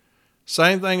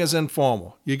 Same thing as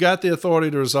informal. You got the authority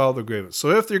to resolve the grievance. So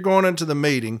if you're going into the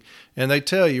meeting and they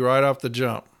tell you right off the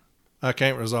jump, I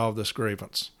can't resolve this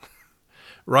grievance,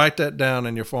 write that down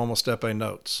in your Formal Step A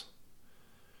notes.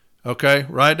 Okay,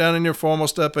 write down in your Formal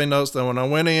Step A notes that when I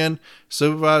went in,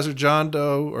 Supervisor John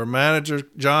Doe or Manager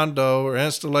John Doe or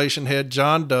Installation Head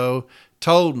John Doe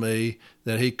told me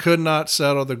that he could not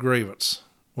settle the grievance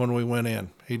when we went in.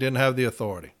 He didn't have the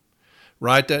authority.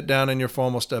 Write that down in your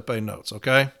Formal Step A notes,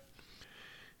 okay?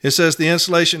 It says the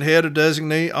installation head or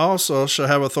designee also shall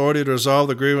have authority to resolve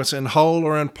the grievance in whole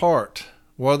or in part.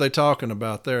 What are they talking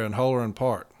about there, in whole or in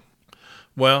part?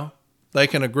 Well, they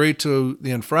can agree to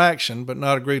the infraction but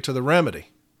not agree to the remedy,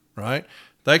 right?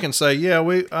 They can say, yeah,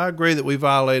 I agree that we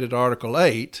violated Article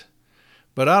 8,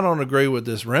 but I don't agree with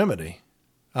this remedy.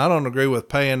 I don't agree with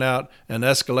paying out an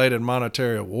escalated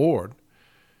monetary award.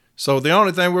 So the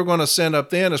only thing we're going to send up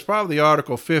then is probably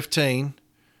Article 15,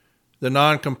 the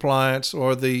noncompliance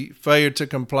or the failure to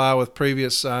comply with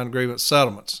previous signed grievance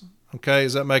settlements. Okay,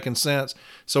 is that making sense?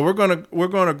 So we're going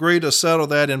to agree to settle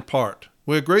that in part.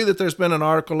 We agree that there's been an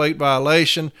Article 8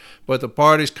 violation, but the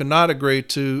parties could not agree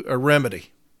to a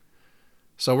remedy.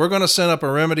 So we're going to send up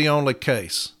a remedy-only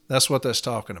case. That's what that's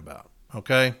talking about.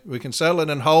 Okay, we can settle it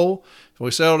in whole. If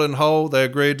we settled it in whole, they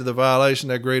agreed to the violation,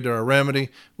 they agreed to our remedy,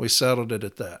 we settled it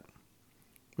at that.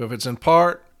 But if it's in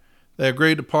part, they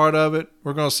agreed to part of it,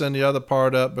 we're going to send the other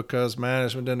part up because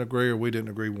management didn't agree or we didn't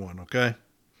agree one, okay?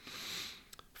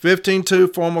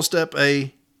 15.2 Formal Step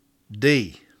A,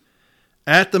 D.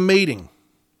 At the meeting,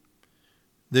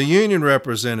 the union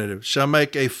representative shall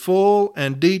make a full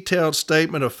and detailed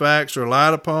statement of facts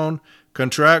relied upon,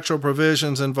 contractual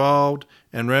provisions involved,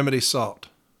 and remedy sought.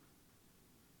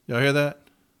 Y'all hear that?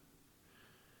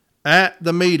 At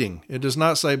the meeting. It does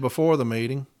not say before the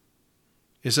meeting.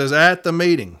 It says at the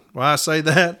meeting. Why I say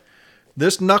that?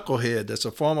 This knucklehead that's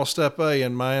a Formal Step A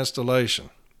in my installation,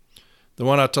 the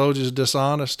one I told you is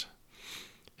dishonest,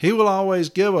 he will always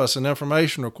give us an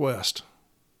information request.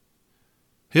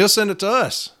 He'll send it to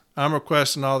us. I'm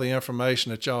requesting all the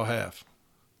information that y'all have.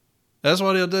 That's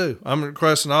what he'll do. I'm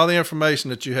requesting all the information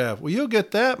that you have. Well, you'll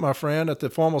get that, my friend, at the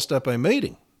Formal Step A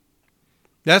meeting.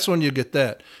 That's when you get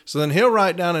that. So then he'll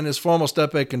write down in his Formal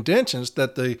Step A contentions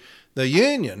that the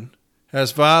union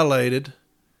has violated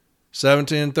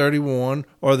 1731,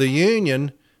 or the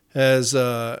union has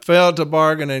failed to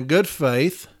bargain in good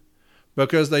faith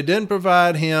because they didn't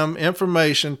provide him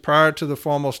information prior to the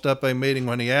Formal Step A meeting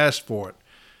when he asked for it.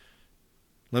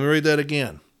 Let me read that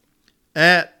again.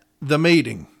 At the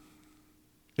meeting.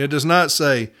 It does not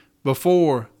say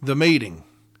before the meeting.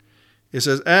 It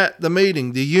says at the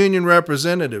meeting, the union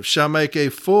representative shall make a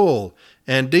full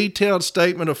and detailed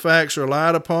statement of facts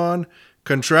relied upon,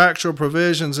 contractual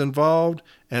provisions involved,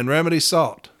 and remedy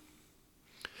sought.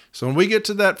 So when we get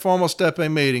to that Formal Step A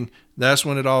meeting, that's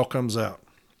when it all comes out.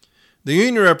 The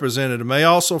union representative may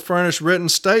also furnish written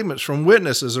statements from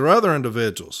witnesses or other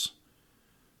individuals.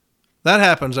 That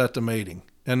happens at the meeting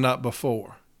and not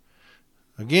before.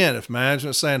 Again, if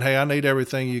management's saying, hey, I need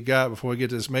everything you got before we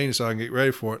get to this meeting so I can get ready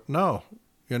for it. No,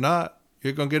 you're not.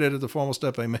 You're going to get it at the Formal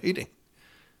Step A meeting.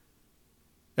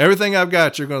 Everything I've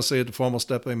got, you're going to see at the Formal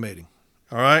Step A meeting.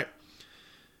 All right?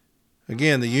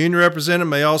 Again, the union representative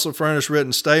may also furnish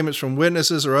written statements from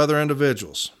witnesses or other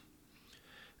individuals.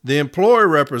 The employer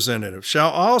representative shall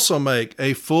also make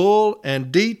a full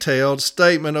and detailed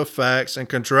statement of facts and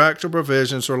contractual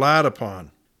provisions relied upon.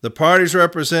 The party's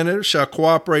representative shall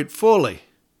cooperate fully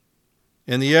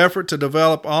in the effort to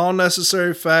develop all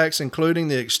necessary facts, including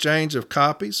the exchange of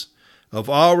copies of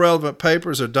all relevant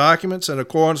papers or documents in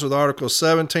accordance with Articles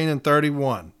 17 and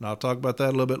 31. And I'll talk about that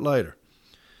a little bit later.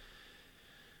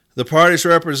 The party's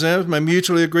representatives may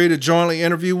mutually agree to jointly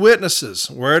interview witnesses,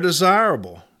 where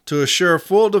desirable, to assure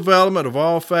full development of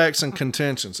all facts and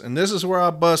contentions. And this is where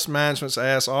I bust management's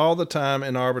ass all the time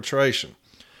in arbitration,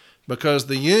 because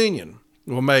the union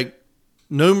will make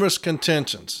numerous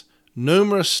contentions,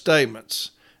 numerous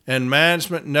statements, and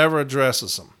management never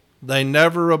addresses them. They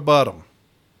never rebut them.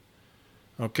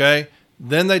 Okay?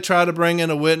 Then they try to bring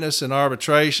in a witness in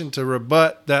arbitration to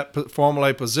rebut that Formal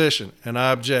A position, and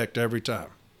I object every time.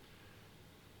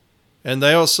 And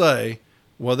they'll say,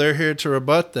 well, they're here to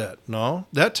rebut that. No,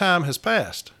 that time has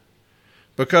passed.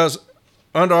 Because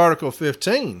under Article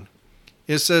 15,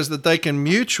 it says that they can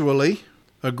mutually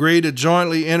agree to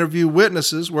jointly interview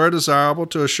witnesses where desirable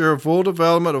to assure full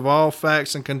development of all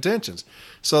facts and contentions.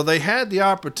 So they had the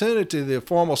opportunity, the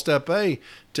Formal Step A,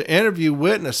 to interview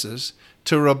witnesses,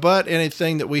 to rebut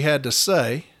anything that we had to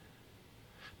say,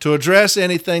 to address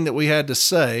anything that we had to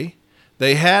say.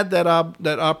 They had that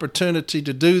opportunity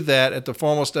to do that at the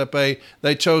Formal Step A.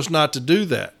 They chose not to do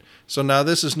that. So now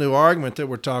this is new argument that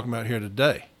we're talking about here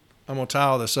today. I'm going to tie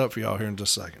all this up for y'all here in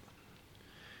just a second.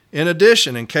 In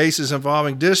addition, in cases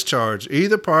involving discharge,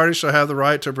 either party shall have the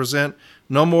right to present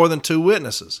no more than 2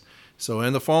 witnesses. So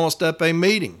in the Formal Step A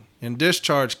meeting, in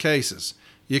discharge cases,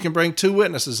 you can bring 2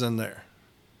 witnesses in there.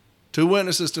 2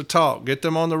 witnesses to talk, get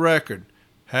them on the record,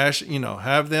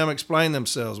 have them explain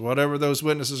themselves, whatever those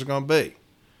witnesses are going to be.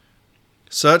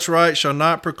 Such right shall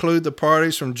not preclude the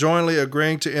parties from jointly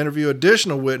agreeing to interview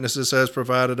additional witnesses as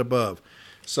provided above.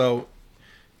 So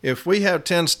if we have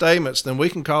 10 statements, then we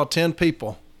can call 10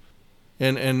 people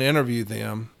and interview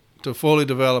them to fully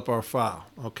develop our file,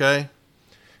 okay?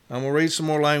 I'm going to read some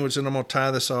more language and I'm going to tie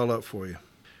this all up for you.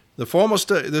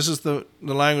 This is the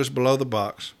language below the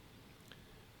box.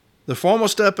 The Formal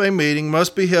Step A meeting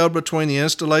must be held between the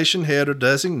installation head or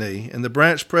designee and the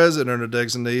branch president or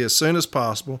designee as soon as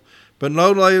possible, but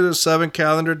no later than 7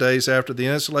 calendar days after the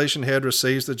installation head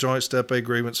receives the Joint Step A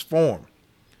grievance form,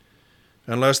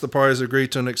 unless the parties agree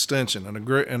to an extension.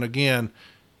 And again,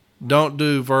 don't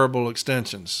do verbal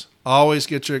extensions. Always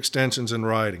get your extensions in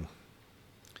writing.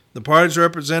 The parties'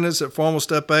 representatives at Formal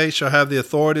Step A shall have the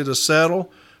authority to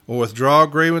settle or withdraw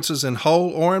grievances in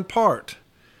whole or in part.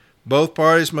 Both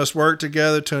parties must work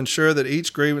together to ensure that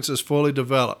each grievance is fully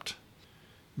developed.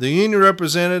 The union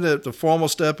representative at the Formal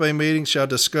Step A meeting shall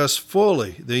discuss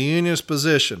fully the union's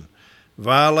position,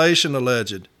 violation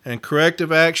alleged, and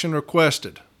corrective action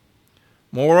requested.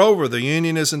 Moreover, the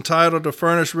union is entitled to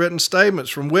furnish written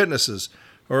statements from witnesses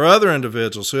or other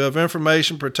individuals who have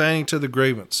information pertaining to the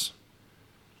grievance.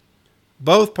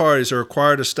 Both parties are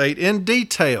required to state in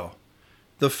detail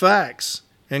the facts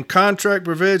and contract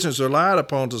provisions relied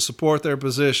upon to support their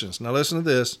positions. Now listen to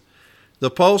this.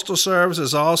 The Postal Service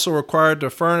is also required to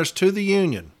furnish to the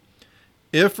union,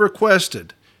 if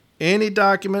requested, any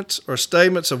documents or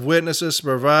statements of witnesses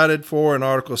provided for in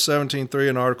Article 17.3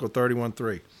 and Article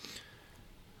 31.3.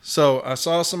 So I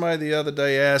saw somebody the other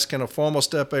day asking a Formal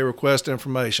Step A request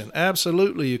information.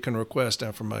 Absolutely, you can request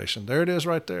information. There it is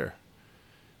right there.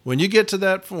 When you get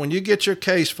your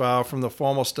case file from the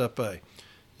Formal Step A,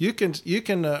 you can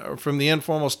from the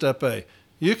Informal Step A,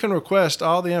 you can request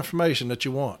all the information that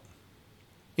you want.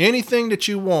 Anything that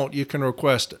you want, you can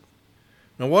request it.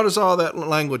 Now, what does all that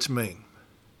language mean?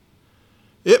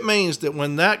 It means that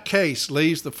when that case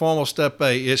leaves the Formal Step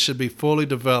A, it should be fully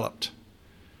developed.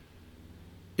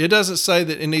 It doesn't say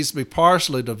that it needs to be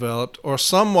partially developed or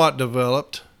somewhat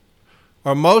developed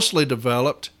or mostly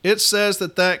developed. It says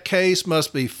that that case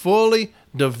must be fully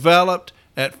developed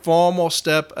at Formal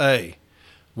Step A.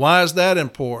 Why is that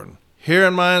important? Here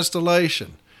in my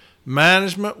installation,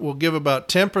 management will give about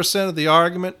 10% of the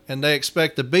argument, and they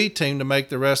expect the B team to make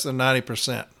the rest of the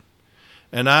 90%.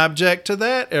 And I object to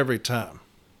that every time,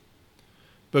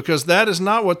 because that is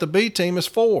not what the B team is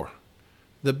for.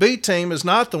 The B team is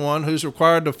not the one who's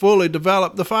required to fully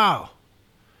develop the file.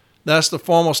 That's the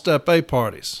Formal Step A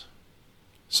parties.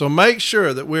 So make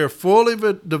sure that we are fully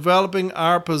developing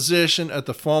our position at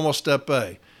the Formal Step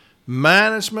A.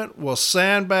 Management will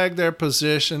sandbag their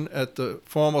position at the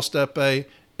Formal Step A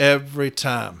every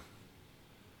time.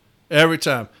 Every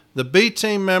time. The B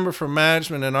team member for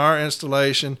management in our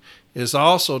installation is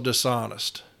also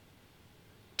dishonest.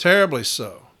 Terribly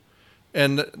so.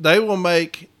 And they will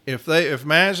make, if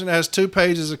management has 2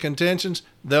 pages of contentions,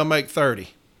 they'll make 30.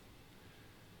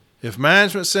 If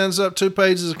management sends up 2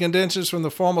 pages of contentions from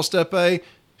the Formal Step A,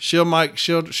 she'll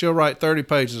write 30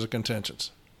 pages of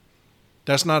contentions.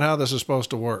 That's not how this is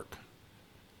supposed to work.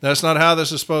 That's not how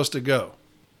this is supposed to go.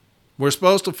 We're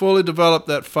supposed to fully develop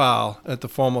that file at the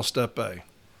Formal Step A.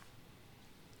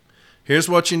 Here's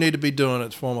what you need to be doing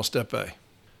at the Formal Step A.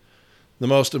 The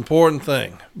most important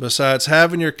thing, besides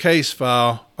having your case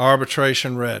file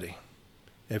arbitration ready.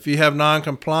 If you have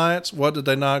non-compliance, what did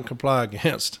they non-comply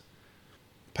against?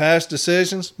 Past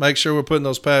decisions, make sure we're putting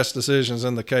those past decisions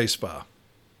in the case file.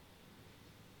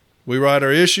 We write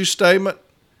our issue statement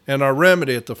and our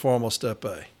remedy at the Formal Step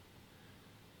A.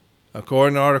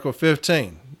 According to Article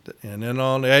 15, And then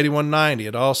on the 8190,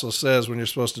 it also says when you're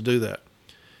supposed to do that.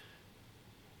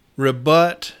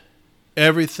 Rebut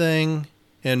everything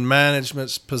in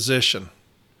management's position.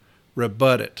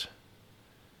 Rebut it.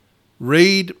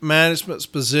 Read management's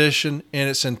position in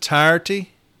its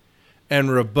entirety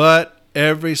and rebut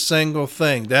every single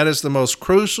thing. That is the most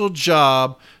crucial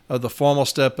job of the formal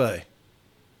Step A.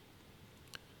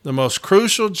 The most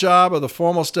crucial job of the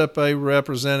formal Step A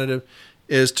representative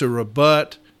is to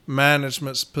rebut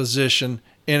management's position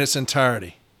in its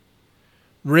entirety.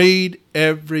 Read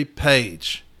every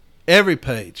page. Every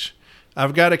page.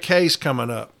 I've got a case coming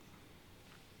up.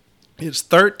 It's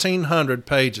 1,300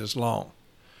 pages long.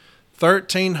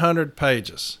 1,300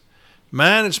 pages.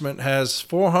 Management has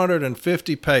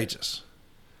 450 pages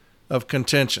of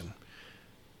contention.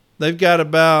 They've got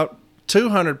about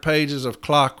 200 pages of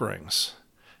clock rings.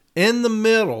 In the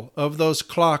middle of those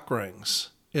clock rings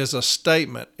is a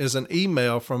statement, is an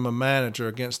email from a manager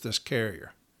against this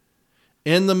carrier.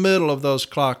 In the middle of those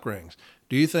clock rings.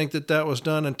 Do you think that that was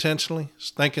done intentionally,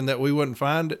 thinking that we wouldn't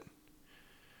find it?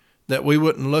 That we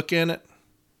wouldn't look in it?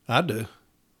 I do.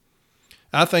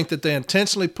 I think that they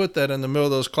intentionally put that in the middle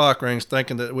of those clock rings,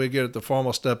 thinking that we get at the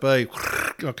formal Step A.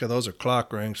 Okay, those are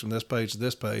clock rings from this page to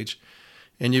this page.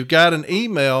 And you've got an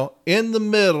email in the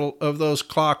middle of those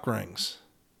clock rings.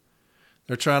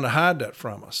 They're trying to hide that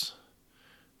from us.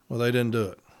 Well, they didn't do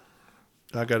it.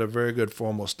 I got a very good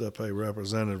formal Step A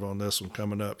representative on this one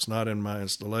coming up. It's not in my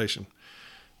installation.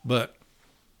 But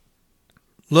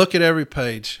look at every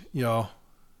page, y'all.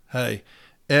 Hey,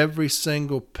 every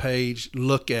single page,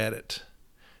 look at it.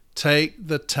 Take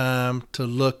the time to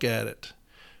look at it.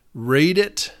 Read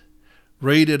it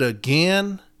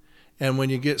again, and when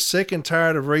you get sick and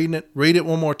tired of reading it, read it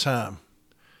one more time.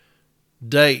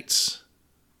 Dates,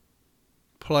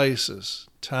 places,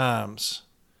 times.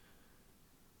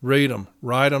 Read them,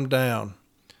 write them down.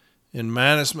 In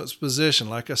management's position,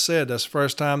 like I said, that's the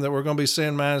first time that we're going to be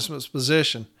seeing management's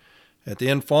position. At the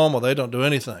informal, they don't do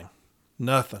anything.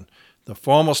 Nothing. The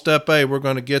formal Step A, we're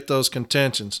going to get those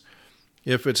contentions.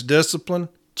 If it's discipline,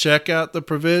 check out the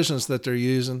provisions that they're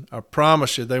using. I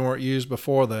promise you they weren't used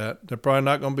before that. They're probably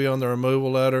not going to be on the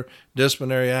removal letter,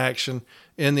 disciplinary action,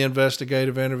 in the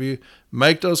investigative interview.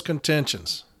 Make those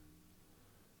contentions.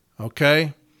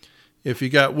 Okay? If you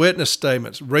got witness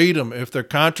statements, read them. If they're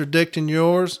contradicting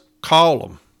yours, call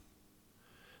them.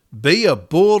 Be a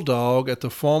bulldog at the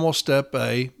formal Step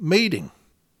A meeting.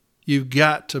 You've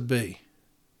got to be.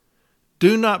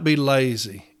 Do not be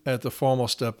lazy at the formal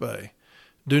Step A.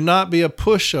 Do not be a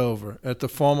pushover at the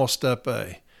formal Step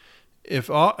A.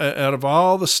 Out of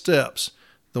all the steps,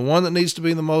 the one that needs to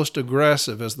be the most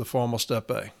aggressive is the formal Step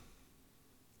A,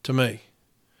 to me.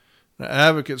 Now,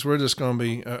 advocates, we're just going to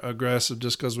be aggressive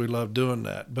just because we love doing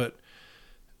that. But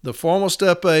the formal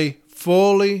Step A,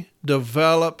 fully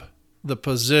develop the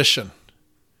position.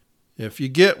 If you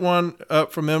get one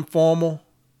up from informal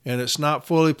and it's not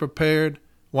fully prepared,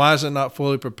 why is it not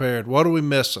fully prepared? What are we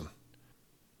missing?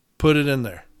 Put it in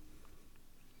there.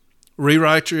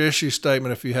 Rewrite your issue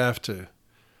statement if you have to.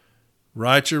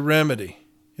 Write your remedy.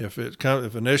 If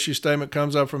an issue statement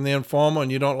comes up from the informal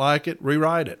and you don't like it,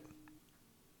 rewrite it.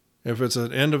 If it's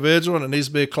an individual and it needs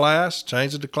to be a class,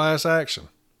 change it to class action.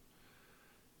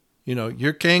 You know,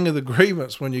 you're king of the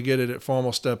grievance when you get it at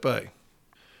formal Step A.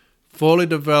 Fully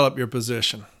develop your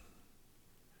position.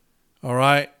 All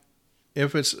right?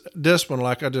 If it's discipline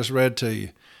like I just read to you,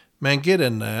 man, get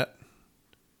in that.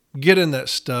 Get in that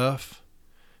stuff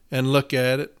and look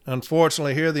at it.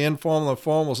 Unfortunately, here the informal and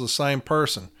formal is the same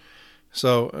person.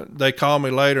 So they called me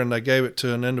later and they gave it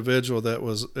to an individual that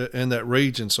was in that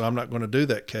region, so I'm not going to do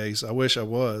that case. I wish I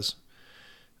was.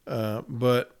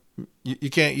 But you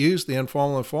can't use the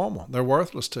informal and formal. They're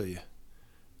worthless to you.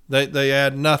 They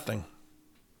add nothing.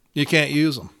 You can't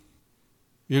use them.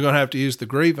 You're going to have to use the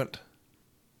grievant.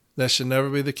 That should never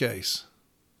be the case,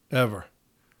 ever.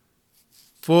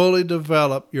 Fully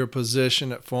develop your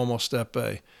position at formal Step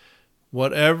A.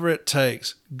 Whatever it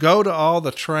takes, go to all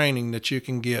the training that you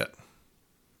can get.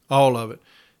 All of it.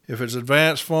 If it's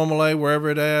advanced formal A, wherever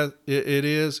it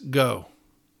is, go.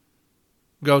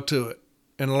 Go to it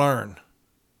and learn.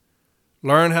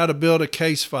 Learn how to build a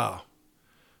case file.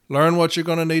 Learn what you're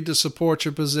going to need to support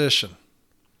your position.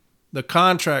 The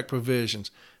contract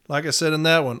provisions. Like I said in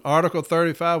that one, Article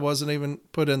 35 wasn't even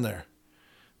put in there.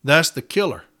 That's the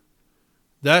killer.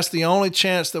 That's the only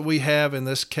chance that we have in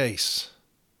this case.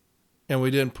 And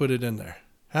we didn't put it in there.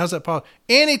 How's that possible?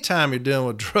 Anytime you're dealing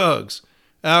with drugs,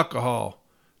 alcohol,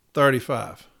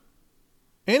 35.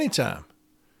 Anytime.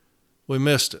 We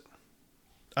missed it.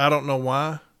 I don't know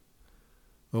why,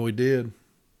 but we did.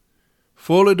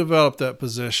 Fully develop that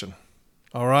position.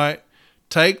 All right?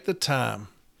 Take the time.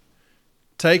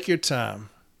 Take your time.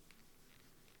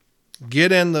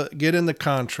 Get in the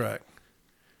contract.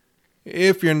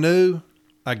 If you're new,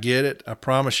 I get it. I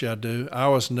promise you I do. I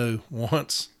was new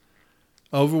once.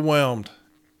 Overwhelmed.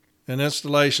 In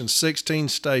installation, 16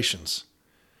 stations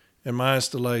in my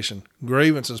installation.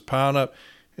 Grievances piling up.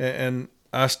 And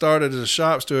I started as a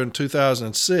shop steward in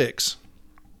 2006.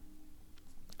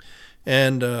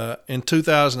 And in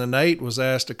 2008 was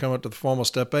asked to come up to the formal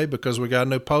step A because we got a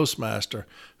new postmaster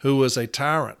who was a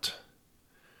tyrant.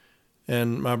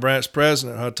 And my branch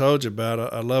president, who I told you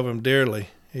about, I love him dearly.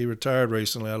 He retired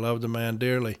recently. I love the man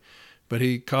dearly. But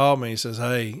he called me. He says,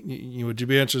 hey, would you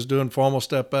be interested in doing formal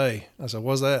step A? I said,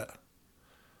 what's that?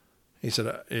 He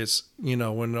said, it's,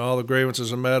 when all the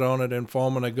grievances are met on it and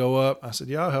foreman, they go up. I said,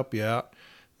 yeah, I'll help you out.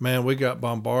 Man, we got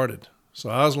bombarded. So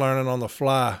I was learning on the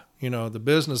fly. The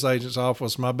business agent's office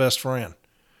was my best friend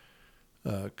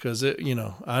because,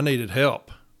 I needed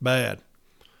help bad.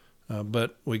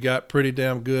 But we got pretty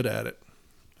damn good at it.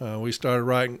 We started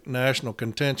writing national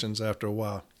contentions after a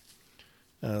while.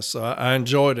 So I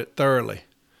enjoyed it thoroughly.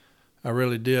 I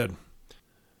really did.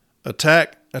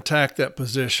 Attack that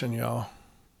position, y'all.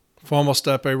 Formal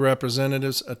Step A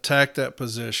representatives, attack that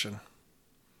position.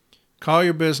 Call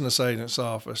your business agent's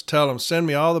office. Tell them, send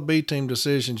me all the B-team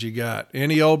decisions you got.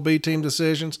 Any old B-team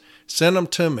decisions, send them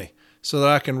to me so that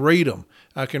I can read them.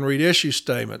 I can read issue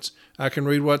statements. I can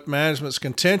read what management's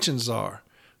contentions are,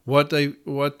 what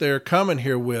they're coming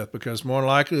here with, because more than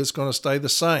likely it's going to stay the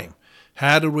same.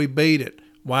 How did we beat it?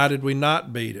 Why did we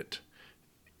not beat it?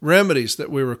 Remedies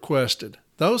that we requested.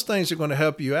 Those things are going to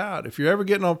help you out. If you're ever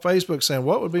getting on Facebook saying,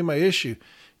 what would be my issue?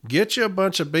 Get you a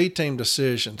bunch of B-team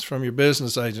decisions from your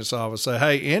business agent's office. Say,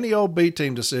 hey, any old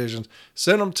B-team decisions,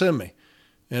 send them to me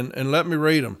and let me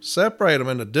read them. Separate them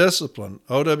into discipline,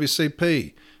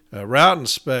 OWCP, route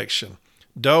inspection,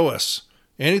 DOAS,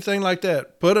 anything like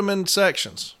that. Put them in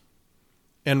sections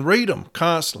and read them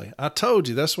constantly. I told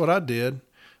you that's what I did.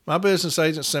 My business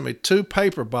agent sent me 2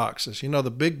 paper boxes,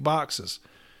 the big boxes,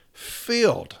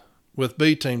 filled with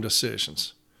B-team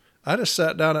decisions. I just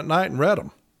sat down at night and read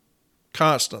them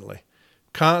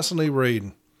constantly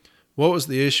reading. What was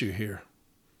the issue here?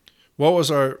 What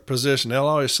was our position? They'll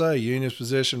always say union's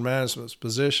position, management's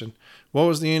position. What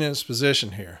was the union's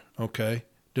position here? Okay.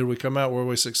 Did we come out? Were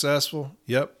we successful?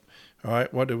 Yep. All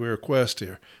right. What did we request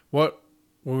here? What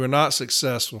we were not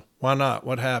successful? Why not?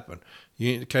 What happened?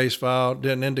 Union case file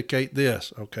didn't indicate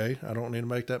this. Okay. I don't need to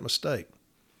make that mistake.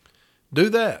 Do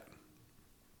that.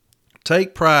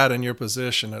 Take pride in your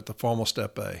position at the formal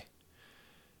step A.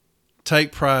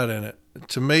 Take pride in it.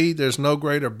 To me, there's no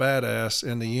greater badass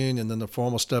in the union than the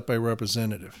formal step A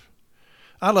representative.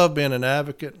 I love being an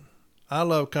advocate. I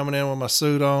love coming in with my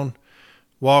suit on,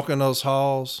 walking those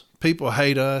halls. People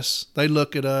hate us. They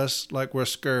look at us like we're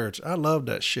scourge. I love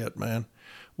that shit, man.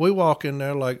 We walk in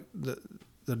there like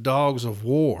the dogs of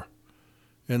war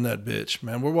in that bitch,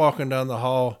 man. We're walking down the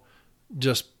hall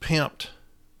just pimped.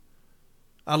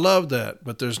 I love that,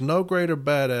 but there's no greater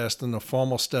badass than the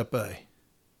formal step A.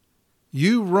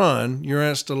 You run your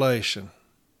installation.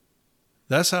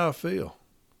 That's how I feel.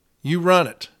 You run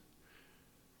it.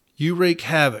 You wreak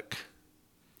havoc.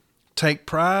 Take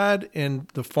pride in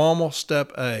the formal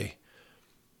step A.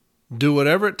 Do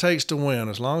whatever it takes to win,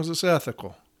 as long as it's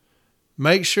ethical.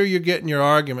 Make sure you're getting your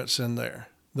arguments in there,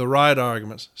 the right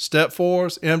arguments. Step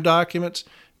 4s, M documents,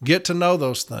 get to know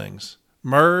those things.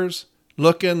 MERS,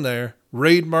 look in there.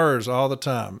 Read MERS all the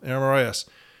time, MRS.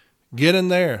 Get in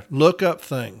there. Look up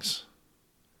things.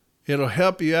 It'll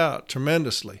help you out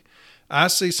tremendously. I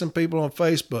see some people on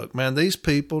Facebook. Man, these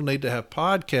people need to have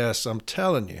podcasts, I'm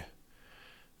telling you.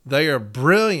 They are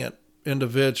brilliant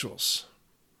individuals.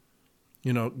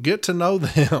 Get to know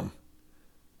them.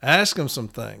 Ask them some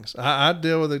things. I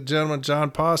deal with a gentleman,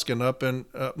 John Poskin,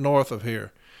 up north of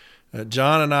here.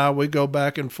 John and I, we go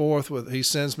back and forth he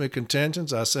sends me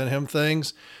contentions. I send him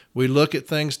things. We look at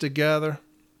things together.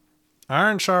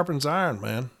 Iron sharpens iron,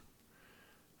 man.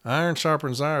 Iron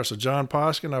sharpens iron. So John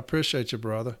Poskin, I appreciate you,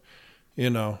 brother.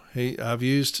 I've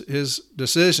used his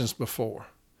decisions before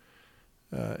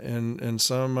in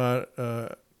some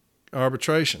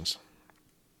arbitrations.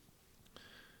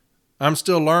 I'm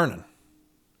still learning.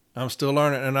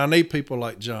 And I need people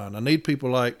like John. I need people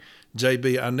like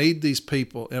JB. I need these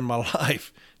people in my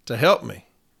life to help me.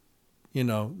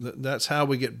 That's how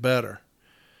we get better.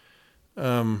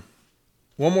 One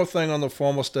more thing on the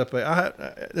formal step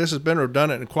A. This has been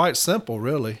redundant and quite simple,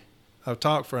 really. I've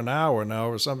talked for an hour now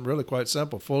over something really quite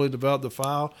simple. Fully develop the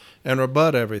file and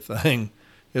rebut everything.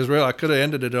 Is real. I could have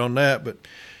ended it on that, but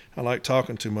I like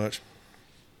talking too much.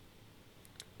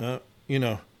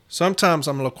 Sometimes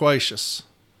I'm loquacious,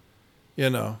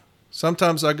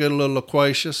 Sometimes I get a little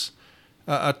loquacious.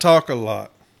 I talk a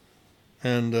lot,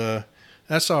 and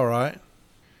that's all right,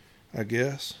 I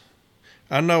guess.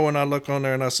 I know when I look on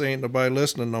there and I see ain't nobody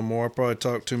listening no more, I probably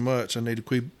talk too much. I need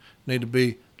to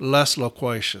be less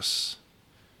loquacious.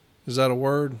 Is that a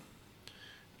word?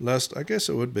 Less, I guess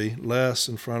it would be. Less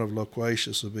in front of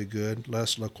loquacious would be good.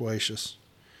 Less loquacious.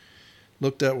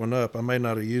 Look that one up. I may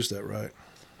not have used that right.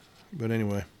 But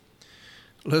anyway,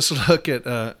 let's look at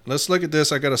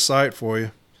this. I got a site for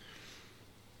you.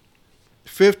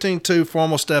 15.2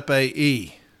 Formal Step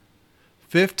AE.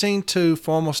 15.2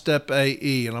 Formal Step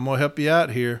AE. And I'm going to help you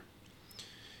out here.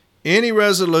 Any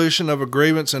resolution of a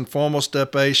grievance in Formal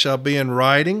Step A shall be in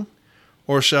writing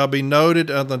or shall be noted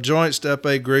on the Joint Step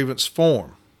A grievance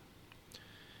form,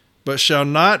 but shall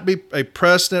not be a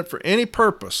precedent for any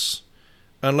purpose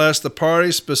unless the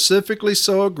parties specifically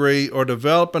so agree or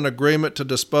develop an agreement to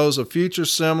dispose of future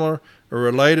similar or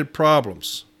related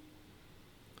problems.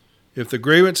 If the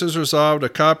grievance is resolved, a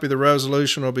copy of the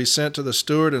resolution will be sent to the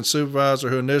steward and supervisor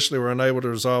who initially were unable to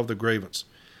resolve the grievance.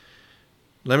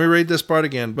 Let me read this part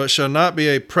again. But shall not be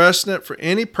a precedent for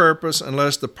any purpose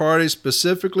unless the parties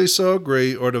specifically so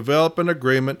agree or develop an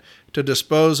agreement to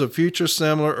dispose of future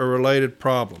similar or related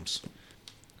problems.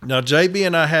 Now, JB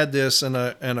and I had this in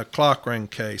a clock ring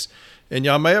case. And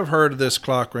y'all may have heard of this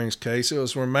clock rings case. It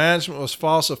was where management was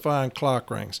falsifying clock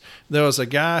rings. There was a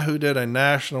guy who did a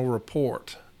national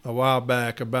report a while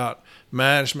back about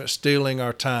management stealing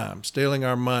our time, stealing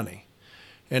our money.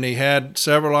 And he had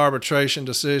several arbitration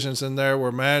decisions in there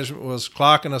where management was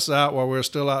clocking us out while we were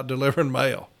still out delivering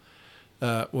mail.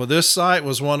 Well, this site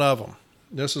was one of them.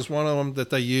 This is one of them that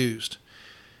they used.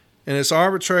 And it's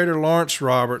arbitrator Lawrence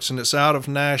Roberts, and it's out of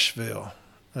Nashville.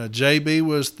 JB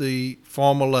was the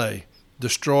Formal A,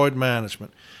 destroyed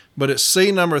management. But it's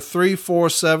C number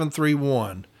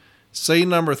 34731. C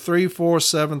number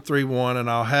 34731, and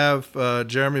I'll have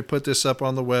Jeremy put this up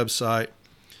on the website.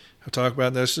 I'll talk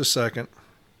about this in a second.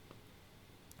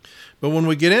 But when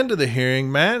we get into the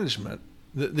hearing, management,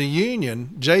 the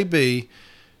union, JB,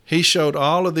 he showed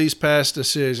all of these past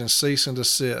decisions, cease and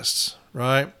desists,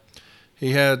 right?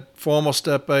 He had Formal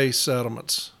Step A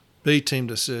settlements, B-team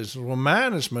decisions. Well,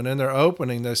 management, in their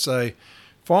opening, they say,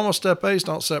 Formal Step A's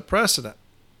don't set precedent.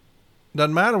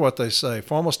 Doesn't matter what they say.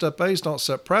 Formal Step A's don't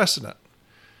set precedent.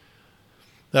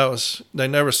 They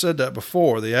never said that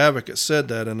before. The advocate said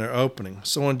that in their opening.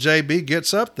 So when JB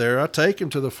gets up there, I take him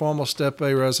to the Formal Step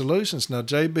A resolutions. Now,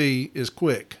 JB is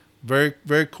quick, very,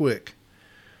 very quick.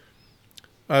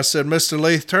 I said, Mr.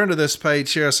 Leith, turn to this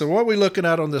page here. I said, what are we looking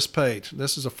at on this page?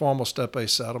 This is a Formal Step A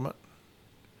settlement.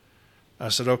 I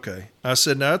said, okay. I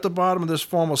said, now at the bottom of this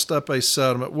Formal Step A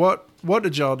settlement, what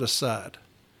did y'all decide?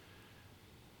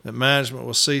 That management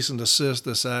will cease and desist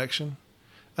this action?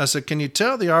 I said, can you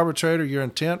tell the arbitrator your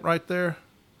intent right there?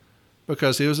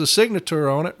 Because he was a signature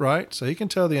on it, right? So he can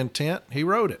tell the intent. He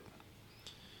wrote it.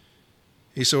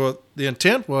 He said, well, the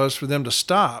intent was for them to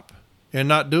stop and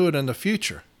not do it in the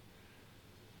future.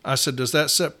 I said, does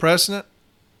that set precedent?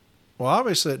 Well,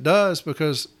 obviously it does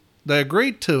because they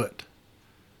agreed to it.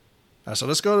 I said,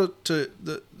 let's go to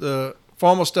the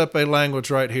Formal Step A language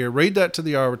right here. Read that to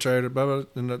the arbitrator.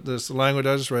 And this is the language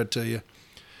I just read to you.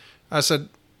 I said,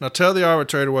 now tell the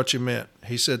arbitrator what you meant.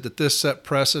 He said that this set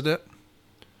precedent,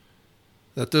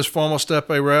 that this Formal Step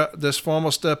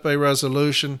A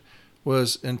resolution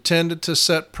was intended to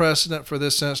set precedent for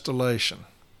this installation.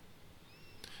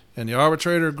 And the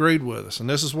arbitrator agreed with us, and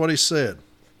this is what he said.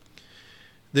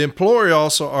 The employer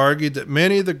also argued that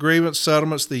many of the grievance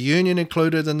settlements the union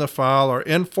included in the file are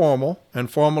informal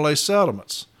and Formal A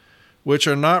settlements, which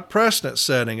are not precedent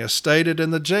setting as stated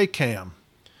in the JCAM.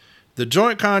 The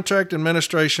Joint Contract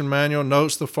Administration Manual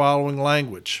notes the following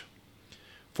language.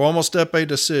 Formal Step A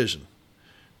decision.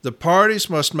 The parties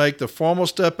must make the Formal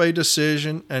Step A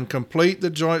decision and complete the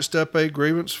Joint Step A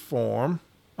grievance form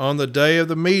on the day of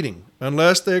the meeting,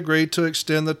 unless they agree to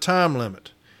extend the time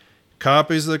limit.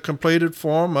 Copies of the completed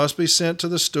form must be sent to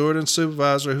the steward and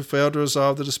supervisor who failed to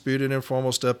resolve the disputed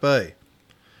Informal Step A.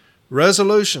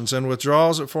 Resolutions and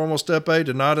withdrawals at Formal Step A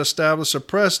do not establish a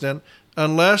precedent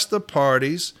unless the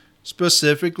parties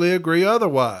specifically agree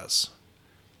otherwise.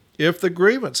 If the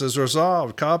grievance is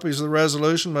resolved, copies of the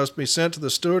resolution must be sent to the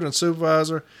steward and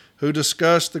supervisor who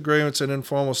discussed the grievance in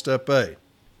Informal Step A.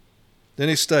 Then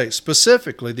he states,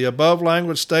 specifically, the above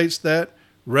language states that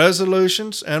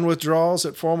resolutions and withdrawals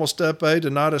at Formal Step A do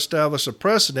not establish a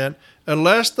precedent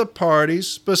unless the parties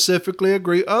specifically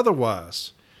agree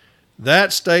otherwise.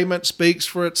 That statement speaks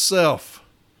for itself.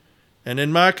 And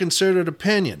in my considered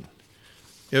opinion,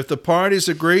 If the parties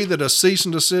agree that a cease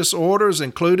and desist order is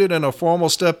included in a formal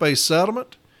Step A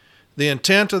settlement, the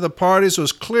intent of the parties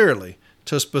was clearly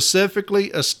to specifically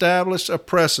establish a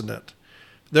precedent.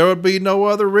 There would be no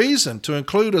other reason to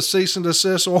include a cease and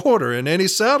desist order in any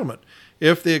settlement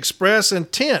if the express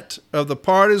intent of the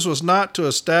parties was not to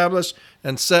establish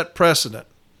and set precedent.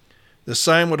 The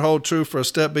same would hold true for a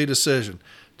Step B decision.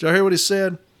 Did you hear what he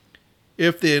said?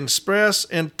 If the express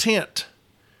intent,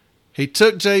 he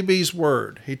took JB's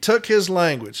word, he took his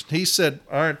language, he said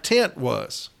our intent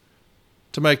was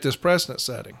to make this precedent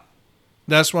setting.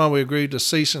 That's why we agreed to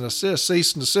cease and desist.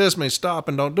 Cease and desist means stop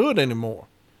and don't do it anymore.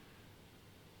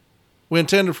 We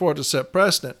intended for it to set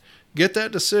precedent. Get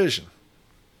that decision.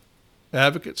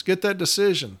 Advocates, get that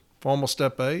decision. Formal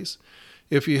Step A's.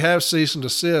 If you have cease and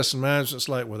desist and management's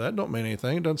like, well, that don't mean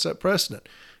anything. It doesn't set precedent.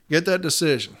 Get that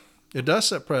decision. It does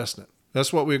set precedent.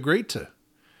 That's what we agreed to.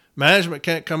 Management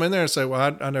can't come in there and say,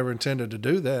 well, I never intended to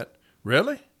do that.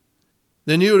 Really?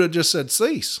 Then you would have just said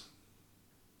cease.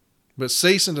 But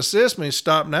cease and desist means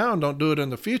stop now and don't do it in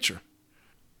the future.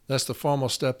 That's the formal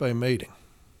Step A meeting.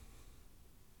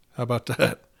 How about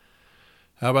that?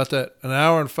 How about that? An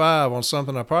hour and 5 on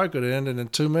something I probably could have ended in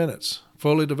 2 minutes.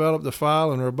 Fully develop the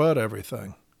file and rebut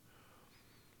everything.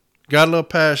 Got a little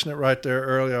passionate right there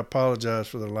early. I apologize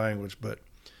for the language, but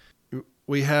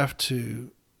we have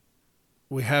to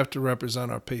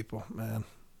represent our people, man.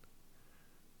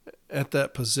 At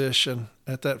that position,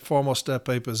 at that formal Step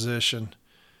A position,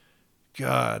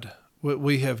 God,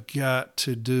 we have got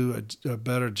to do a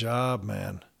better job,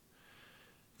 man.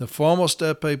 The formal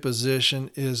Step A position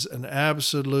is an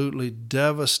absolutely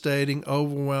devastating,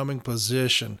 overwhelming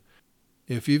position.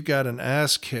 If you've got an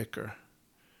ass kicker,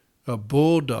 a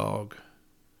bulldog,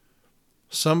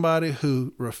 somebody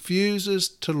who refuses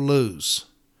to lose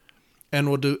and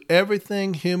will do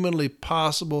everything humanly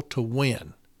possible to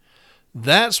win,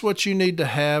 that's what you need to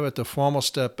have at the formal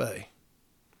Step A.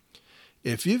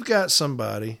 If you've got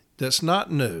somebody that's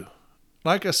not new,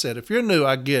 like I said, if you're new,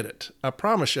 I get it. I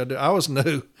promise you I do. I was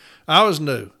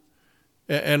new.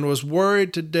 And was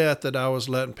worried to death that I was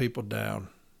letting people down.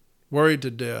 Worried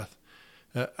to death.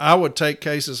 I would take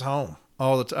cases home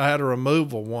all the time. I had a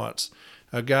removal once.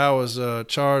 A guy was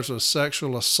charged with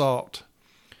sexual assault.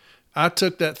 I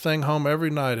took that thing home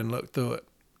every night and looked through it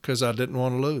because I didn't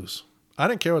want to lose. I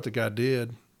didn't care what the guy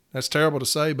did. That's terrible to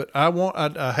say, but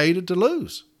I hated to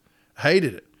lose.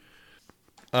 Hated it.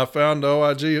 I found the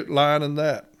OIG line in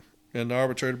that, and the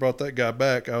arbitrator brought that guy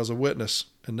back. I was a witness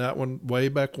in that one way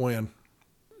back when.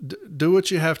 Do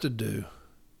what you have to do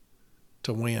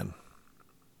to win.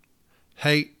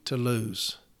 Hate to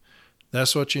lose.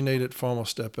 That's what you need at formal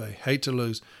Step A. Hate to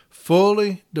lose.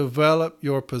 Fully develop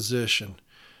your position.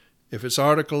 If it's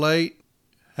Article 8,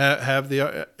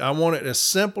 I want it as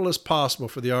simple as possible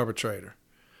for the arbitrator.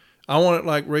 I want it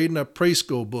like reading a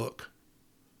preschool book.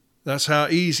 That's how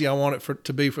easy I want it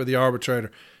to be for the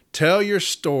arbitrator. Tell your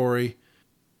story.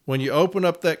 When you open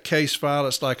up that case file,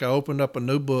 it's like I opened up a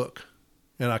new book,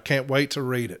 and I can't wait to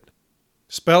read it.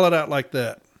 Spell it out like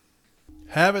that.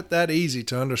 Have it that easy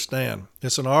to understand.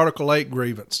 It's an Article 8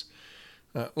 grievance.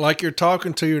 Like you're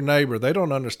talking to your neighbor. They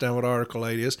don't understand what Article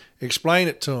 8 is. Explain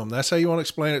it to them. That's how you want to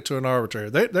explain it to an arbitrator.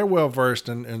 They're well versed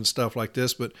in stuff like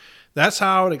this, but that's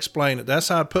how I would explain it. That's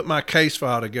how I'd put my case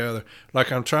file together,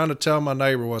 like I'm trying to tell my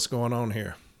neighbor what's going on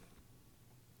here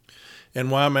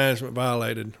and why management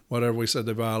violated whatever we said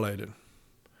they violated.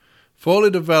 Fully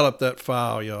develop that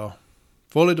file, y'all.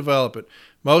 Fully develop it.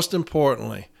 Most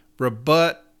importantly,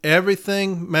 rebut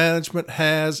everything management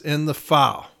has in the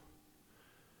file.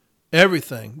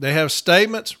 Everything. They have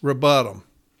statements, rebut them.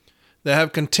 They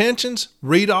have contentions,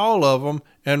 read all of them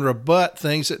and rebut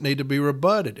things that need to be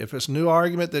rebutted. If it's a new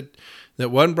argument that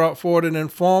wasn't brought forward in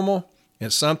informal,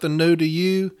 it's something new to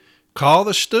you, call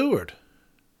the steward.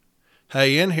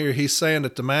 Hey, in here he's saying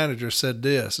that the manager said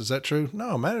this. Is that true?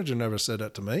 No, manager never said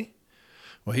that to me.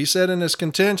 Well, he said in his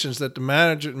contentions that the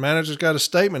manager's got a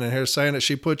statement in here saying that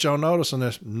she put you on notice on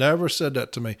this. Never said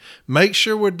that to me. Make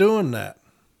sure we're doing that.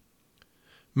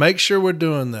 Make sure we're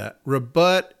doing that.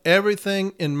 Rebut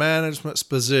everything in management's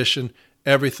position,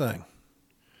 everything.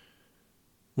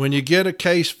 When you get a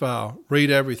case file,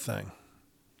 read everything.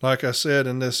 Like I said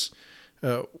in this,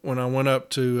 when I went up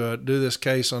to do this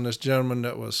case on this gentleman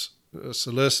that was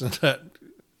soliciting that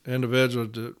individual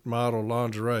to model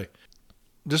lingerie.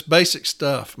 Just basic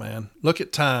stuff, man. Look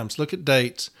at times, look at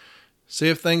dates, see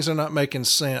if things are not making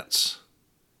sense.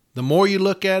 The more you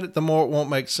look at it, the more it won't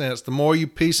make sense. The more you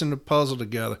piecing the puzzle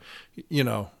together,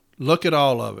 look at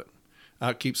all of it.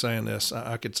 I keep saying this.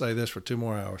 I could say this for 2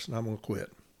 more hours, and I'm going to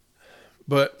quit.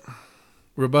 But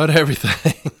rebut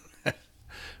everything.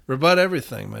 rebut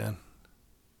everything, man.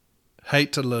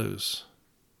 Hate to lose.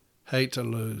 Hate to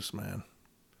lose, man.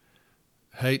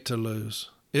 Hate to lose.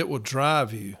 It will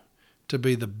drive you to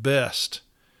be the best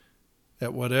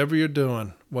at whatever you're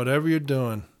doing.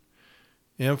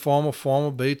 Informal,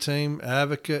 formal, B team,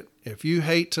 advocate. If you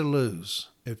hate to lose,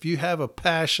 if you have a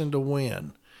passion to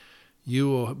win, you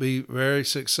will be very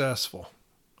successful.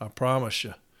 I promise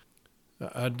you.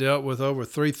 I dealt with over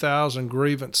 3,000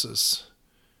 grievances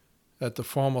at the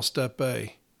formal step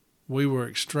A. We were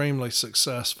extremely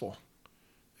successful.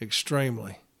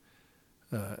 Extremely.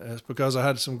 It's because I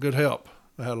had some good help.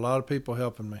 I had a lot of people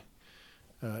helping me.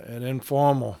 And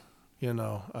informal,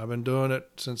 I've been doing it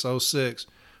since 2006.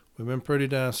 We've been pretty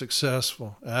damn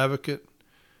successful. Advocate,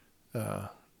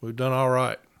 we've done all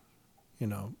right,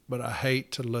 but I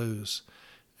hate to lose.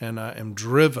 And I am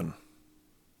driven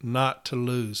not to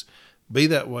lose. Be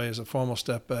that way as a formal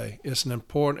step A. It's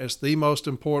the most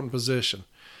important position.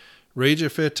 Read your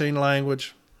 15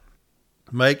 language.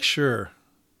 Make sure,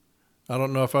 I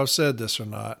don't know if I've said this or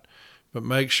not, but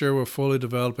make sure we're fully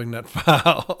developing that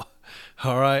file.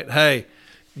 All right. Hey,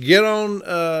 get on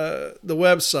the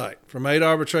website from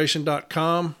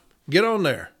 8arbitration.com. Get on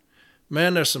there.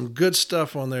 Man, there's some good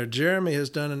stuff on there. Jeremy has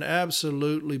done an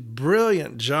absolutely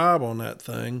brilliant job on that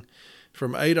thing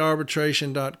from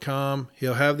 8arbitration.com.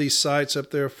 He'll have these sites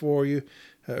up there for you.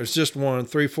 It's just one,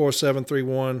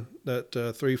 34731, that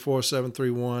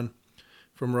 34731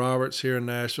 from Roberts here in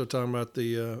Nashville, talking about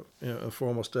the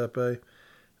formal step A.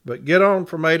 But get on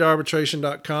from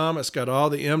 8arbitration.com. It's got all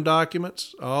the M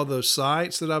documents, all those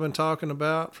sites that I've been talking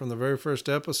about from the very first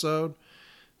episode.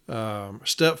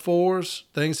 Step 4s,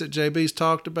 things that JB's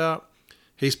talked about.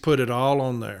 He's put it all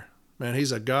on there. Man,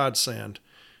 he's a godsend.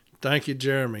 Thank you,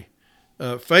 Jeremy.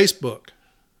 Facebook,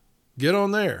 get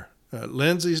on there.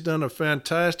 Lindsay's done a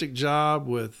fantastic job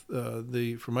with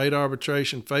the From 8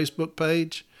 Arbitration Facebook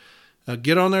page.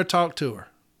 Get on there, talk to her.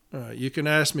 You can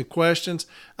ask me questions.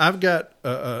 I've got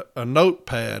a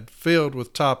notepad filled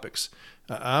with topics.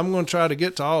 I'm going to try to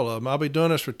get to all of them. I'll be doing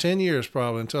this for 10 years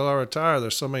probably until I retire.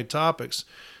 There's so many topics.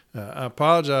 I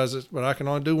apologize, but I can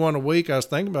only do one a week. I was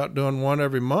thinking about doing one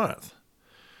every month.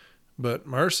 But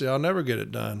mercy, I'll never get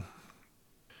it done.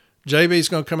 JB's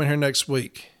going to come in here next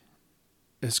week.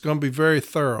 It's going to be very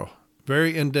thorough,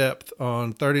 very in-depth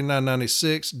on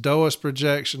 3996, DOAS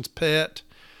projections, PET.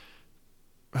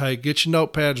 Hey, get your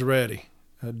notepads ready.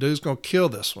 Dude's going to kill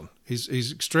this one.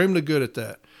 He's extremely good at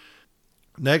that.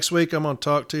 Next week, I'm going to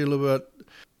talk to you a little bit about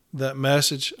that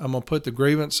message. I'm going to put the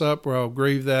grievance up where I'll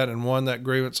grieve that and won that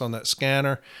grievance on that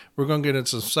scanner. We're going to get into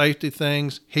some safety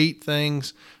things, heat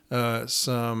things,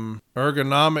 some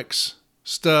ergonomics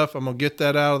stuff. I'm going to get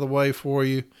that out of the way for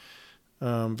you.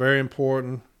 Very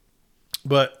important.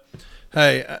 But,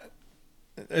 hey,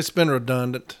 it's been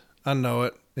redundant. I know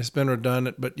it. It's been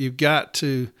redundant, but you got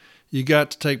to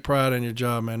take pride in your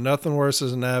job, man. Nothing worse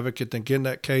as an advocate than getting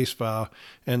that case file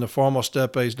and the formal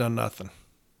step A's done nothing.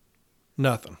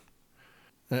 Nothing.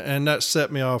 And that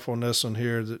set me off on this one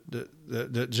here,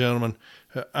 that gentleman.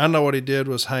 I know what he did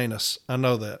was heinous. I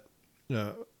know that,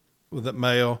 with that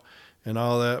mail and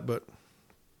all that, but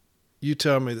you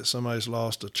tell me that somebody's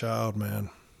lost a child, man.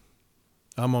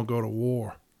 I'm going to go to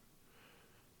war.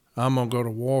 I'm going to go to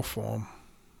war for them.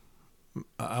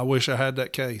 I wish I had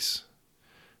that case.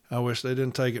 I wish they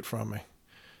didn't take it from me.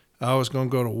 I was going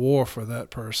to go to war for that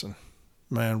person.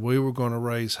 Man, we were going to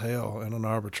raise hell in an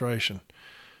arbitration.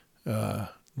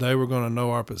 They were going to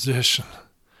know our position.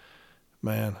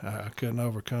 Man, I couldn't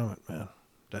overcome it, man.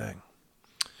 Dang.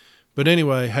 But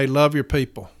anyway, hey, love your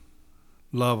people.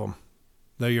 Love them.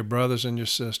 They're your brothers and your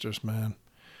sisters, man.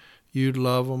 You'd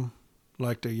love them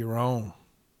like they're your own.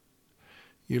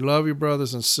 You love your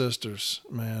brothers and sisters,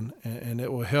 man, and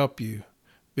it will help you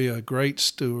be a great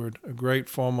steward, a great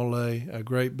Formal A, a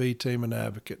great B team and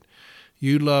advocate.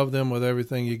 You love them with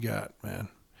everything you got, man.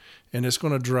 And it's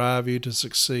going to drive you to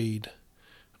succeed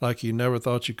like you never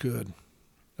thought you could.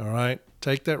 All right?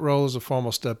 Take that role as a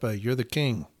formal step A. You're the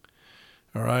king.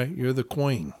 All right? You're the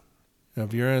queen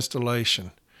of your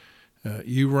installation.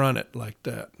 You run it like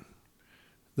that.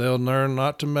 They'll learn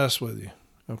not to mess with you.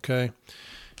 Okay?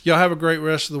 Y'all have a great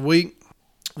rest of the week.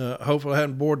 Hopefully I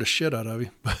hadn't bored the shit out of you.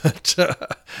 But,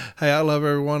 hey, I love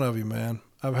every one of you, man.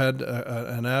 I've had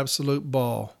an absolute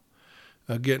ball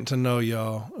getting to know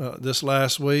y'all. This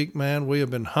last week, man, we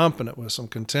have been humping it with some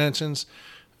contentions,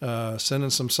 sending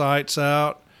some sites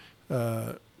out,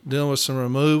 dealing with some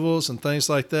removals and things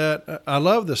like that. I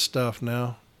love this stuff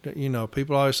now.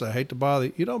 People always say, I hate to bother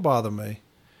you. You don't bother me.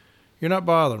 You're not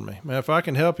bothering me. Man, if I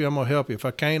can help you, I'm going to help you. If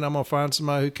I can't, I'm going to find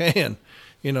somebody who can.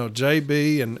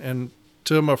 JB and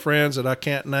two of my friends that I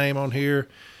can't name on here,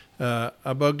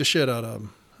 I bugged the shit out of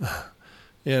them.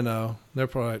 They're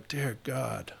probably like, dear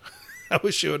God, I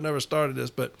wish you had never started this.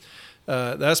 But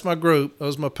that's my group.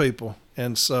 Those are my people.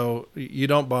 And so you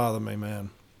don't bother me,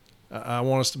 man. I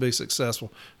want us to be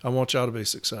successful. I want y'all to be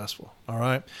successful. All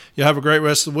right? You have a great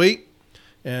rest of the week.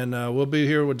 And we'll be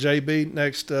here with JB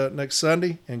next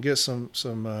Sunday and get some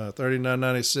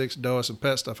 $39.96 DOS and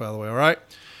pet stuff out of the way. All right?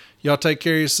 Y'all take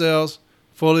care of yourselves.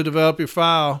 Fully develop your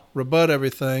file. Rebut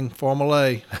everything. Formal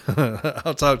A.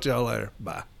 I'll talk to y'all later.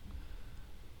 Bye.